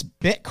 Jeff's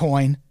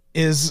Bitcoin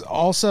is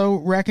also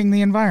wrecking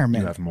the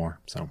environment. You have more,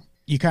 so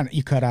You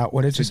cut out.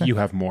 What did you say? you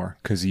have more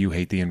because you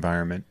hate the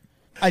environment.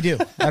 I do.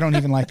 I don't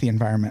even like the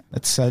environment.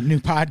 It's a new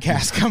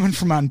podcast coming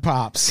from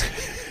Unpops.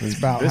 It's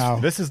about how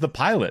This is the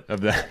pilot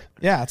of the.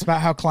 yeah, it's about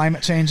how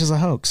climate change is a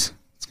hoax.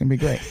 It's gonna be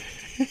great.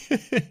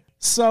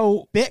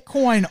 So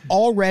Bitcoin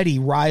already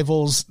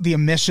rivals the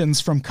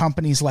emissions from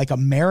companies like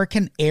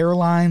American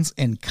Airlines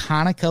and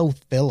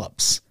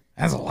ConocoPhillips.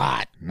 That's a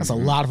lot. That's a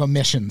lot of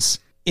emissions.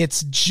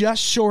 It's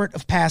just short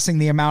of passing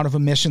the amount of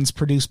emissions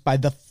produced by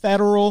the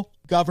federal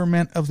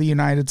government of the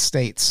United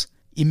States.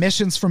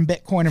 Emissions from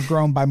Bitcoin have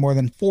grown by more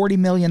than 40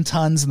 million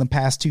tons in the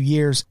past 2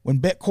 years. When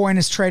Bitcoin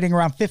is trading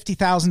around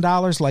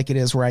 $50,000 like it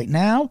is right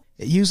now,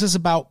 it uses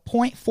about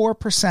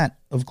 0.4%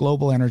 of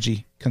global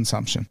energy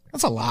consumption.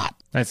 That's a lot.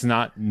 That's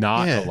not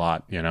Yeah. a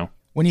lot,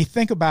 When you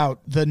think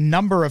about the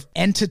number of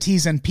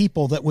entities and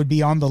people that would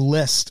be on the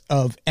list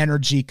of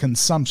energy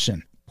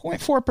consumption,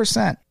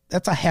 0.4%,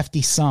 that's a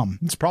hefty sum.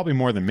 It's probably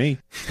more than me.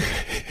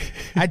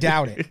 I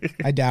doubt it.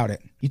 I doubt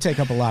it. You take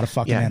up a lot of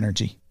fucking Yeah.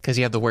 energy. Because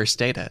you have the worst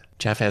data.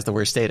 Jeff has the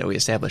worst data. We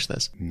established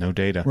this. No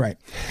data. Right.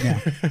 Yeah.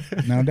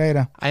 No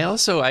data. I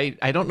also, I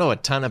don't know a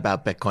ton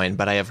about Bitcoin,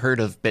 but I have heard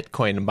of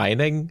Bitcoin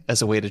mining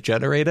as a way to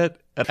generate it.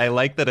 And I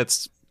like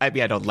that I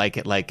don't like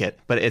it,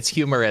 but it's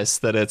humorous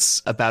that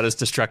it's about as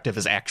destructive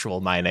as actual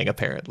mining,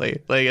 apparently.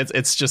 Like,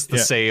 it's just the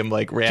Yeah. same,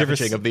 like, ever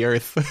ravaging of the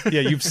earth.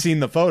 Yeah, you've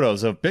seen the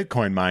photos of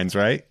Bitcoin mines,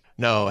 right?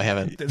 No, I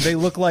haven't. They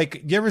look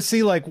like, you ever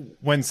see like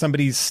when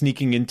somebody's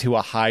sneaking into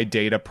a high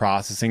data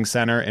processing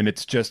center and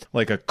it's just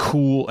like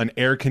an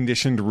air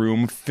conditioned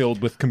room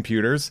filled with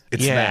computers?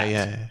 It's that.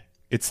 Yeah.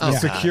 It's the Oh,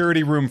 God.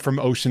 security room from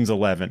Ocean's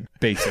 11,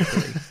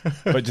 basically,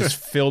 but just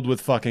filled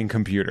with fucking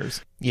computers.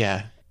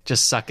 Yeah.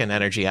 Just sucking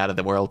energy out of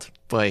the world.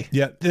 Boy.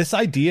 Yeah, this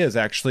idea is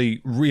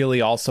actually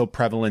really also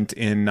prevalent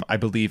in, I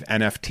believe,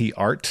 NFT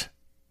art,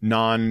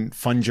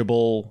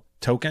 non-fungible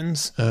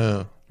tokens,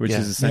 Oh. which yeah.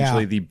 is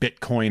essentially Yeah. the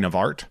Bitcoin of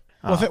art.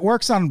 Well, if it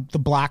works on the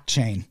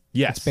blockchain,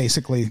 Yes. It's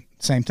basically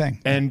same thing.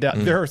 And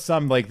there are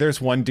some, like,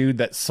 there's one dude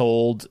that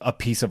sold a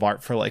piece of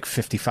art for like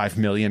 $55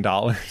 million.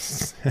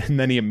 And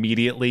then he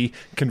immediately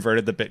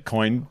converted the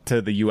Bitcoin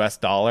to the US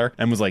dollar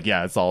and was like,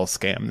 yeah, it's all a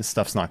scam. This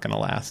stuff's not going to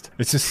last.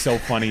 It's just so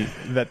funny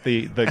that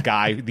the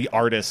guy, the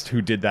artist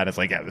who did that is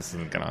like, yeah,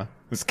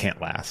 this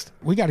can't last.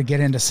 We got to get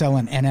into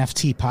selling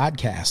NFT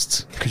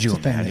podcasts. Could you It's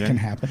a thing imagine? that can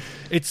happen.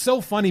 It's so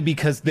funny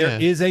because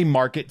there is a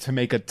market to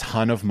make a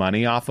ton of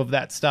money off of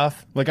that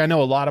stuff. Like, I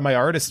know a lot of my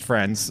artist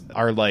friends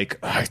are like,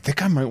 I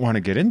think I might want to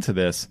get into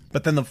this.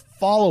 But then the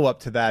follow-up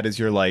to that is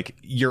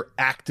you're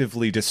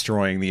actively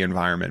destroying the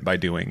environment by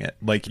doing it.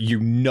 Like, you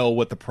know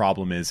what the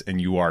problem is and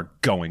you are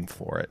going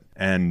for it.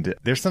 And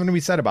there's something to be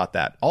said about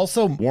that.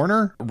 Also,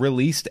 Warner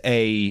released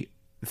a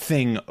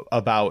thing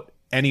about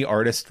any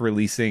artist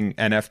releasing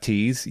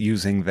NFTs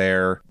using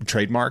their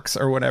trademarks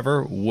or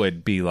whatever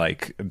would be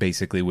like,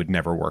 basically would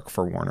never work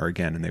for Warner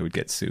again and they would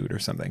get sued or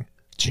something.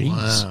 Jeez.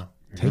 Wow.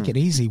 Take it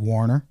easy,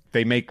 Warner.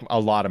 They make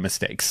a lot of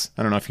mistakes.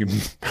 I don't know if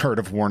you've heard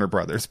of Warner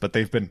Brothers, but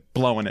they've been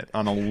blowing it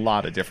on a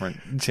lot of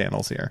different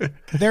channels here.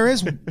 There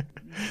is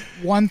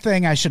one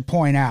thing I should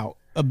point out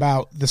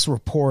about this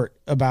report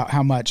about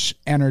how much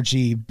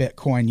energy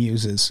Bitcoin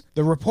uses.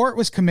 The report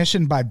was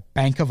commissioned by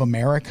Bank of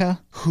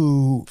America,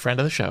 who Friend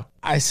of the show.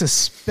 I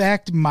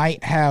suspect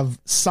might have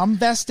some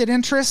vested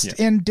interest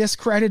in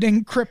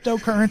discrediting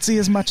cryptocurrency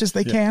as much as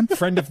they can.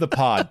 Friend of the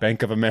pod,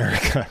 Bank of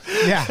America.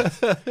 Yeah.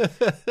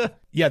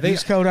 Yeah, they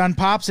Use code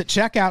UNPOPS at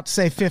checkout to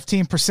save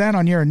 15%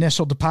 on your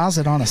initial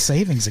deposit on a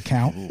savings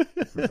account.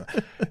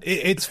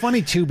 It's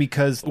funny, too,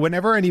 because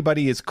whenever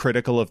anybody is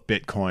critical of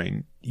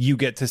Bitcoin, you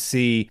get to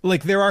see,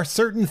 like, there are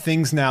certain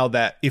things now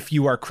that if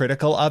you are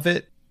critical of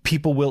it,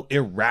 people will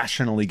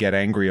irrationally get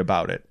angry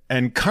about it.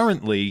 And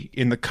currently,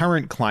 in the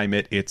current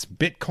climate, it's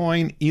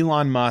Bitcoin,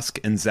 Elon Musk,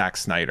 and Zack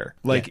Snyder.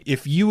 Like,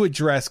 if you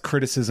address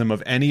criticism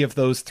of any of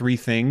those three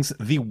things,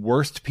 the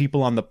worst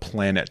people on the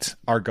planet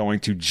are going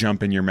to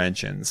jump in your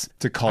mentions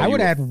to call you. I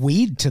would add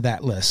weed to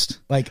that list.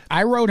 Like,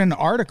 I wrote an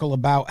article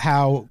about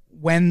how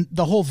when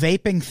the whole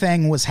vaping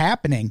thing was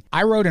happening,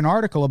 I wrote an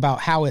article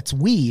about how it's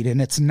weed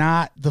and it's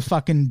not the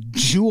fucking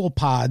jewel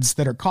pods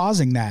that are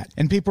causing that.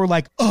 And people are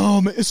like,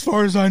 as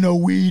far as I know,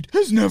 weed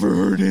has never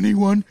hurt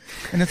anyone.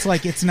 And it's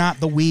like, it's not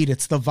the weed,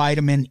 it's the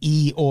vitamin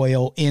E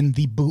oil in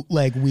the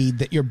bootleg weed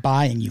that you're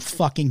buying, you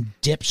fucking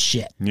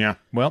dipshit. Yeah,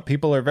 well,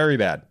 people are very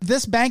bad.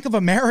 This Bank of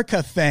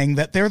America thing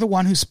that they're the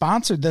one who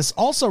sponsored this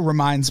also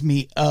reminds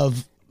me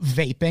of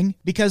vaping,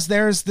 because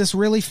there's this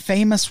really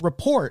famous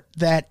report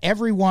that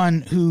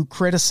everyone who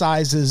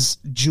criticizes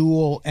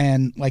Juul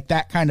and like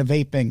that kind of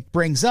vaping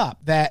brings up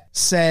that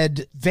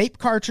said vape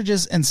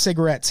cartridges and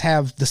cigarettes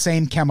have the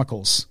same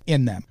chemicals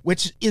in them,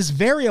 which is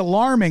very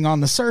alarming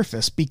on the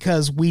surface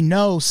because we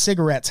know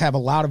cigarettes have a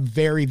lot of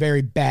very,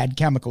 very bad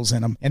chemicals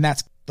in them, and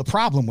that's the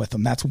problem with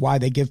them. That's why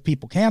they give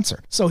people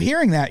cancer. So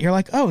hearing that, you're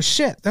like, oh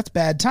shit, that's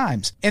bad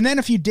times. And then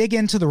if you dig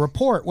into the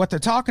report, what they're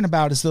talking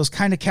about is those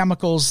kind of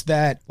chemicals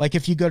that, like,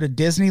 if you go to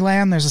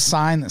Disneyland, there's a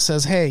sign that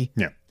says, hey,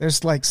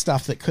 there's like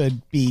stuff that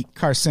could be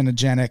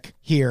carcinogenic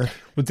here.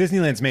 Well,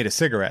 Disneyland's made of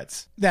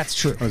cigarettes. That's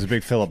true. It was a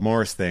big Philip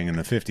Morris thing in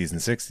the 50s and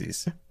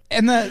 60s.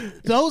 And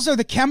those are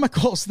the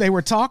chemicals they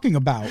were talking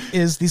about,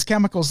 is these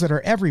chemicals that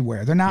are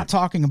everywhere. They're not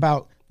talking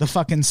about the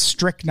fucking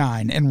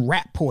strychnine and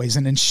rat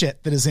poison and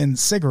shit that is in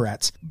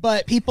cigarettes.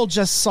 But people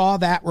just saw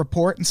that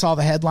report and saw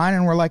the headline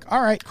and were like,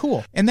 all right,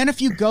 cool. And then if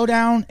you go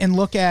down and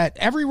look at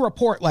every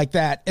report like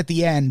that, at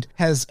the end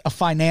has a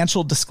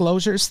financial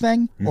disclosures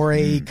thing or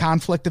a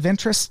conflict of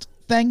interest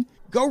thing.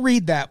 Go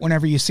read that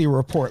whenever you see a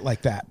report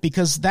like that,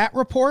 because that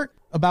report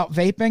about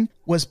vaping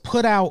was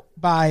put out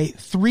by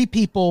 3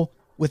 people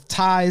with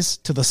ties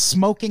to the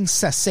smoking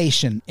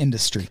cessation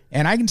industry.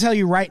 And I can tell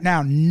you right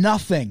now,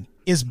 nothing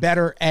is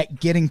better at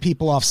getting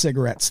people off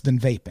cigarettes than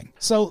vaping.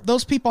 So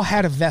those people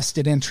had a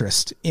vested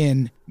interest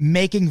in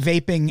making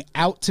vaping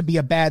out to be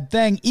a bad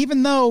thing,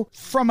 even though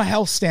from a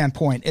health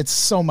standpoint, it's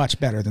so much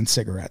better than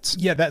cigarettes.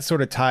 Yeah, that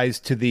sort of ties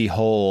to the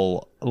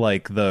whole,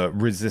 like, the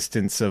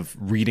resistance of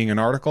reading an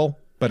article,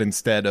 but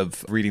instead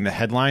of reading the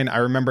headline. I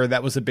remember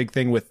that was a big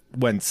thing with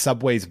when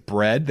Subway's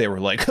bread, they were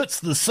like, it's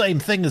the same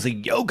thing as a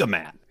yoga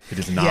mat. It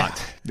is not.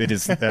 Yeah. It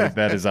is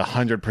that is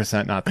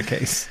 100% not the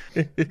case.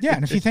 Yeah,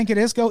 and if you think it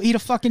is, go eat a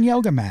fucking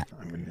yoga mat.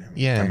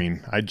 I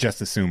mean, I'd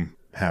just assume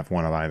have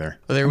one of either.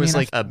 Well, there was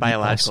like a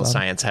biological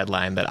science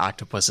headline that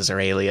octopuses are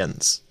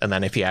aliens. And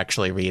then if you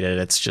actually read it,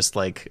 it's just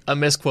like a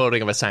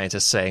misquoting of a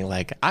scientist saying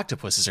like,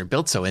 octopuses are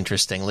built so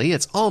interestingly,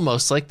 it's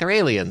almost like they're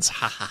aliens.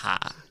 Ha ha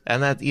ha.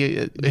 And that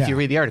if you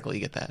read the article,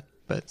 you get that.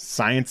 But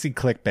sciencey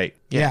clickbait.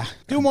 Yeah.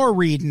 Do more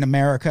read in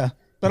America,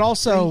 but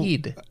also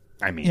read.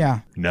 I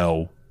mean,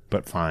 no,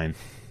 but fine.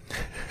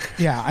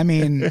 Yeah, I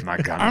mean,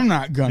 I'm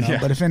not gonna,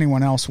 but if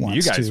anyone else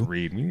wants to. You guys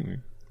read.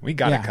 We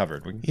got it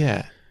covered. We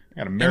got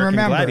American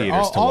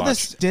Gladiators to all watch.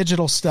 this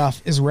digital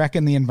stuff is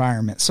wrecking the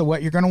environment. So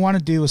what you're going to want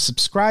to do is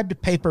subscribe to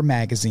paper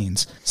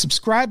magazines,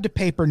 subscribe to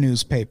paper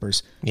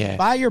newspapers,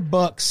 buy your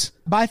books,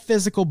 buy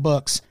physical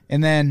books,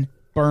 and then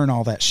burn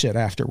all that shit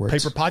afterwards.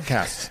 Paper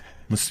podcasts.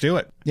 Let's do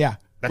it. Yeah.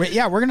 Wait,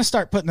 yeah, we're going to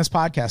start putting this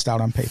podcast out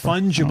on paper.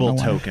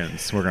 Fungible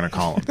tokens, we're going to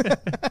call them.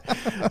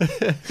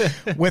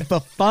 With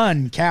the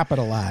fun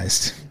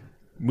capitalized.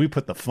 We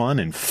put the fun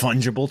in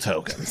fungible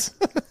tokens.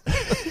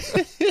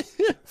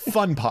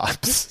 Fun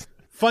pops.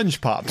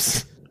 Funge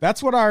pops.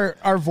 That's what our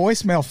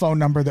voicemail phone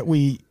number that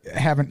we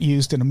haven't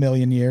used in a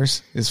million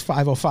years is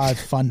 505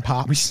 Fun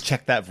Pops. We should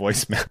check that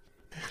voicemail.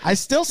 I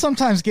still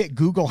sometimes get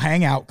Google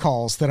Hangout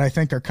calls that I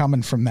think are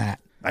coming from that.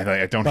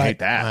 I don't hate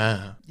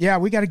that. Yeah,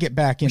 we got to get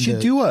back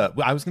into.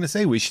 I was going to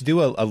say we should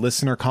do a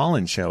listener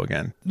call-in show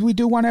again. We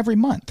do one every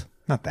month.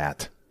 Not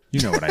that.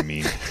 You know what I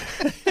mean.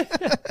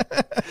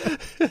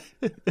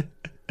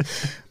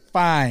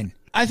 Fine.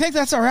 I think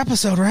that's our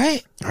episode,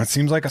 right? That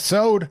seems like a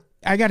sode.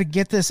 I got to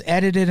get this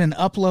edited and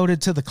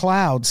uploaded to the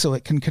cloud so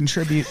it can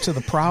contribute to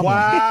the problem.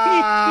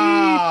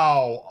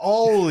 Wow.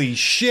 Holy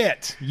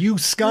shit. You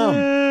scum.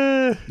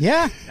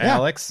 Yeah.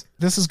 Alex.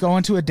 This is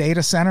going to a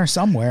data center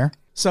somewhere.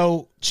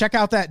 So check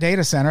out that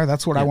data center.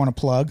 That's what I want to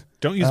plug.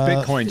 Don't use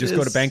Bitcoin. Just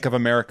go to Bank of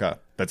America.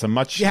 That's a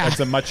much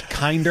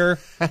kinder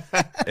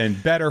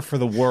and better for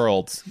the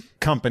world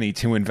company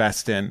to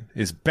invest in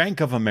is Bank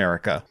of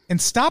America. And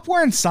stop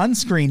wearing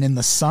sunscreen in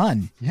the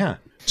sun. Yeah.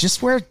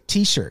 Just wear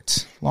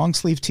T-shirts, long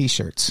sleeve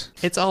T-shirts.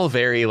 It's all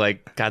very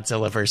like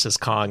Godzilla versus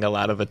Kong a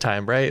lot of the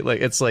time, right?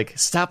 Like it's like,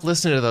 stop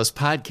listening to those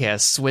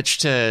podcasts, switch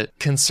to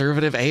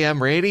conservative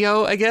AM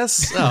radio, I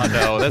guess. Oh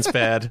no, that's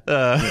bad.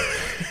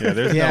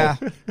 No,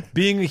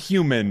 being a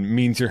human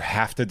means you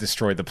have to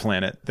destroy the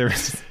planet.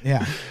 Just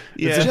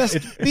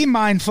be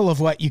mindful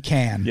of what you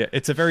can. Yeah,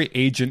 it's a very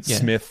Agent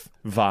Smith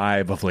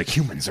vibe of like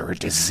humans are a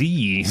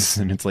disease.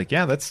 And it's like,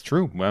 yeah, that's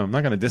true. Well, I'm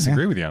not going to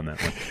disagree with you on that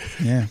one.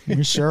 Yeah,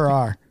 we sure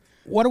are.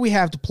 What do we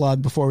have to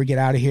plug before we get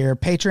out of here?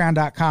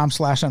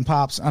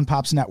 Patreon.com/unpops,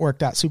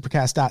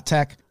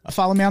 unpopsnetwork.supercast.tech.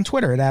 Follow me on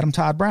Twitter at Adam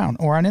Todd Brown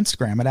or on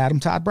Instagram at Adam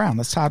Todd Brown.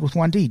 That's Todd with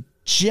one D.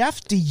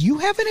 Jeff, do you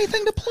have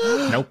anything to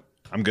plug? Nope.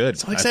 I'm good.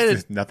 So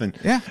excited. Nothing.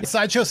 Yeah.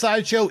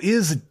 Sideshow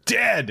is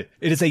dead.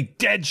 It is a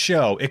dead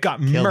show. It got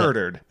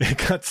murdered. It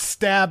got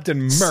stabbed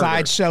and murdered.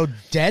 Sideshow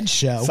dead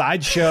show.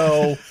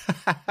 Sideshow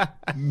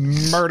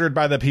murdered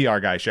by the PR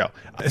guy show.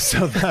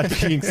 So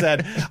that being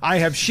said, I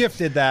have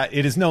shifted that.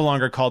 It is no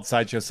longer called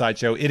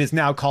Sideshow. It is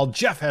now called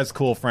Jeff Has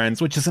Cool Friends,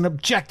 which is an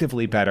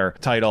objectively better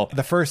title.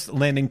 The first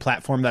landing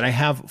platform that I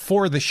have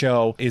for the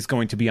show is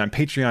going to be on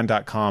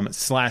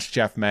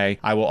patreon.com/Jeff May.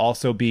 I will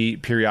also be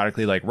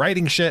periodically like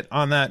writing shit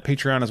on that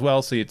Patreon as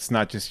well, so it's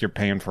not just you're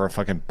paying for a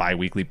fucking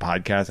bi-weekly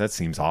podcast. That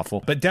seems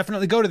awful. But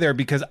definitely go to there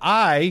because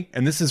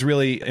and this is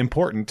really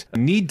important,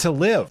 need to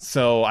live.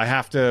 So I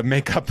have to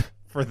make up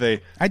for the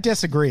I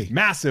disagree.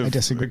 Massive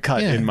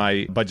cut in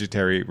my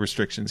budgetary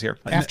restrictions here.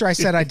 After I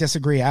said I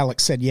disagree,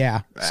 Alex said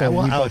yeah. So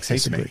Alex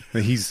hates me.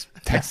 He's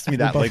texts me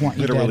that like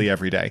literally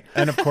every day.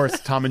 And of course,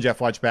 Tom and Jeff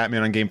watch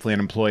Batman on Gamefully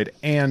Unemployed,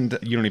 and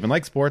You Don't Even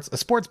Like Sports, a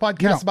sports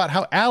podcast about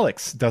how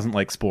Alex doesn't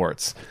like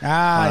sports. It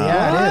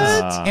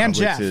is. And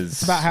Jeff.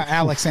 It's about how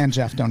Alex and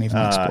Jeff don't even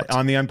like sports.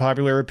 On the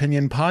Unpopular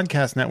Opinion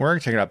Podcast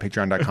Network. Check it out,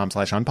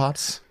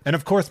 patreon.com/unpops. And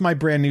of course, my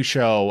brand new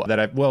show that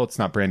it's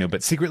not brand new,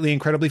 but secretly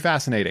incredibly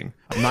fascinating.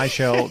 My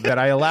show that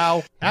I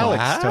allow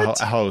Alex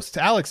to host.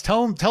 Alex,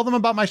 tell them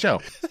about my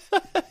show.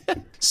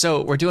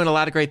 So we're doing a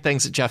lot of great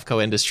things at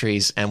Jeffco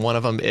Industries, and one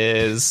of them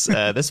is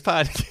this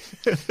podcast.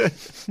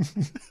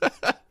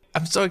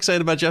 I'm so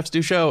excited about Jeff's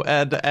new show,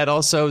 and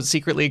also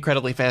Secretly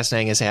Incredibly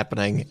Fascinating is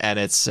happening, and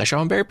it's a show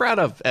I'm very proud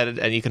of, and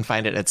you can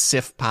find it at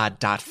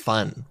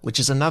sifpod.fun, which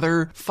is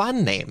another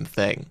fun name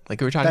thing, like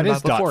we were talking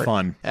about before.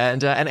 .fun.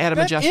 And Adam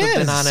and Jeff have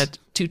been on it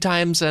 2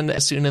 times,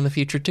 and soon in the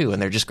future too,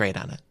 and they're just great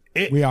on it.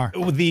 We are.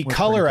 The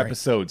color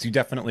episodes you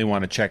definitely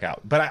want to check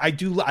out. But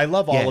I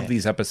love all of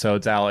these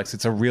episodes, Alex.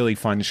 It's a really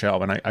fun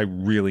show, and I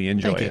really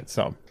enjoy it.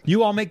 So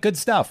you all make good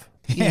stuff.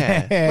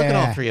 Yeah. Look at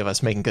all 3 of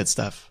us making good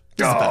stuff.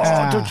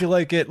 Don't you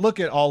like it? Look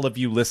at all of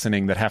you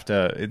listening that have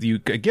to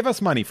give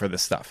us money for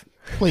this stuff.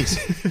 Please.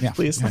 Yeah.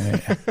 Please.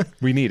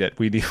 We need it.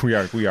 We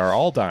are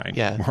all dying.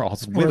 Yeah. We're all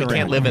we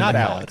can't live in not the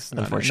Alex.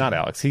 unfortunately. Not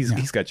Alex.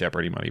 He's got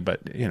Jeopardy money,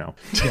 but Yeah.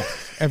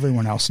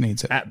 Everyone else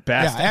needs it. At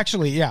best. Yeah,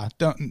 actually,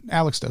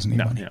 Alex doesn't need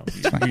money.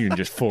 You can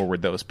just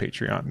forward those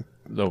Patreon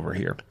over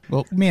here.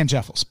 Well, me and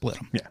Jeff will split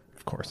them. Yeah,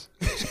 of course.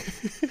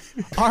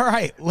 All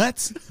right,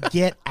 let's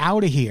get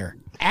out of here.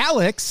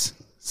 Alex,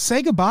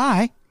 say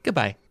goodbye.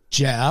 Goodbye.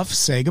 Jeff,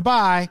 say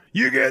goodbye.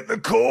 You get the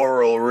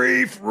Coral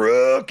Reef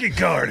rookie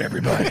card,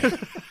 everybody.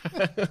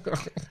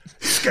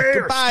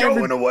 Scare's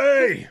going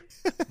away.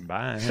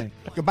 Bye.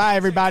 Goodbye,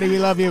 everybody. We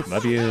love you.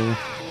 Love you.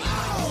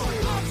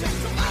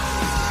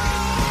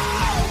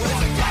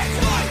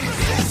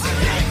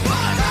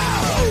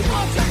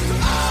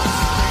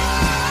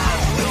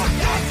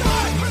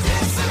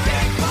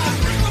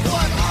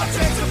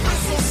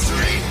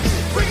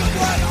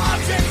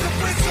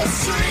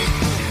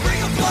 Street.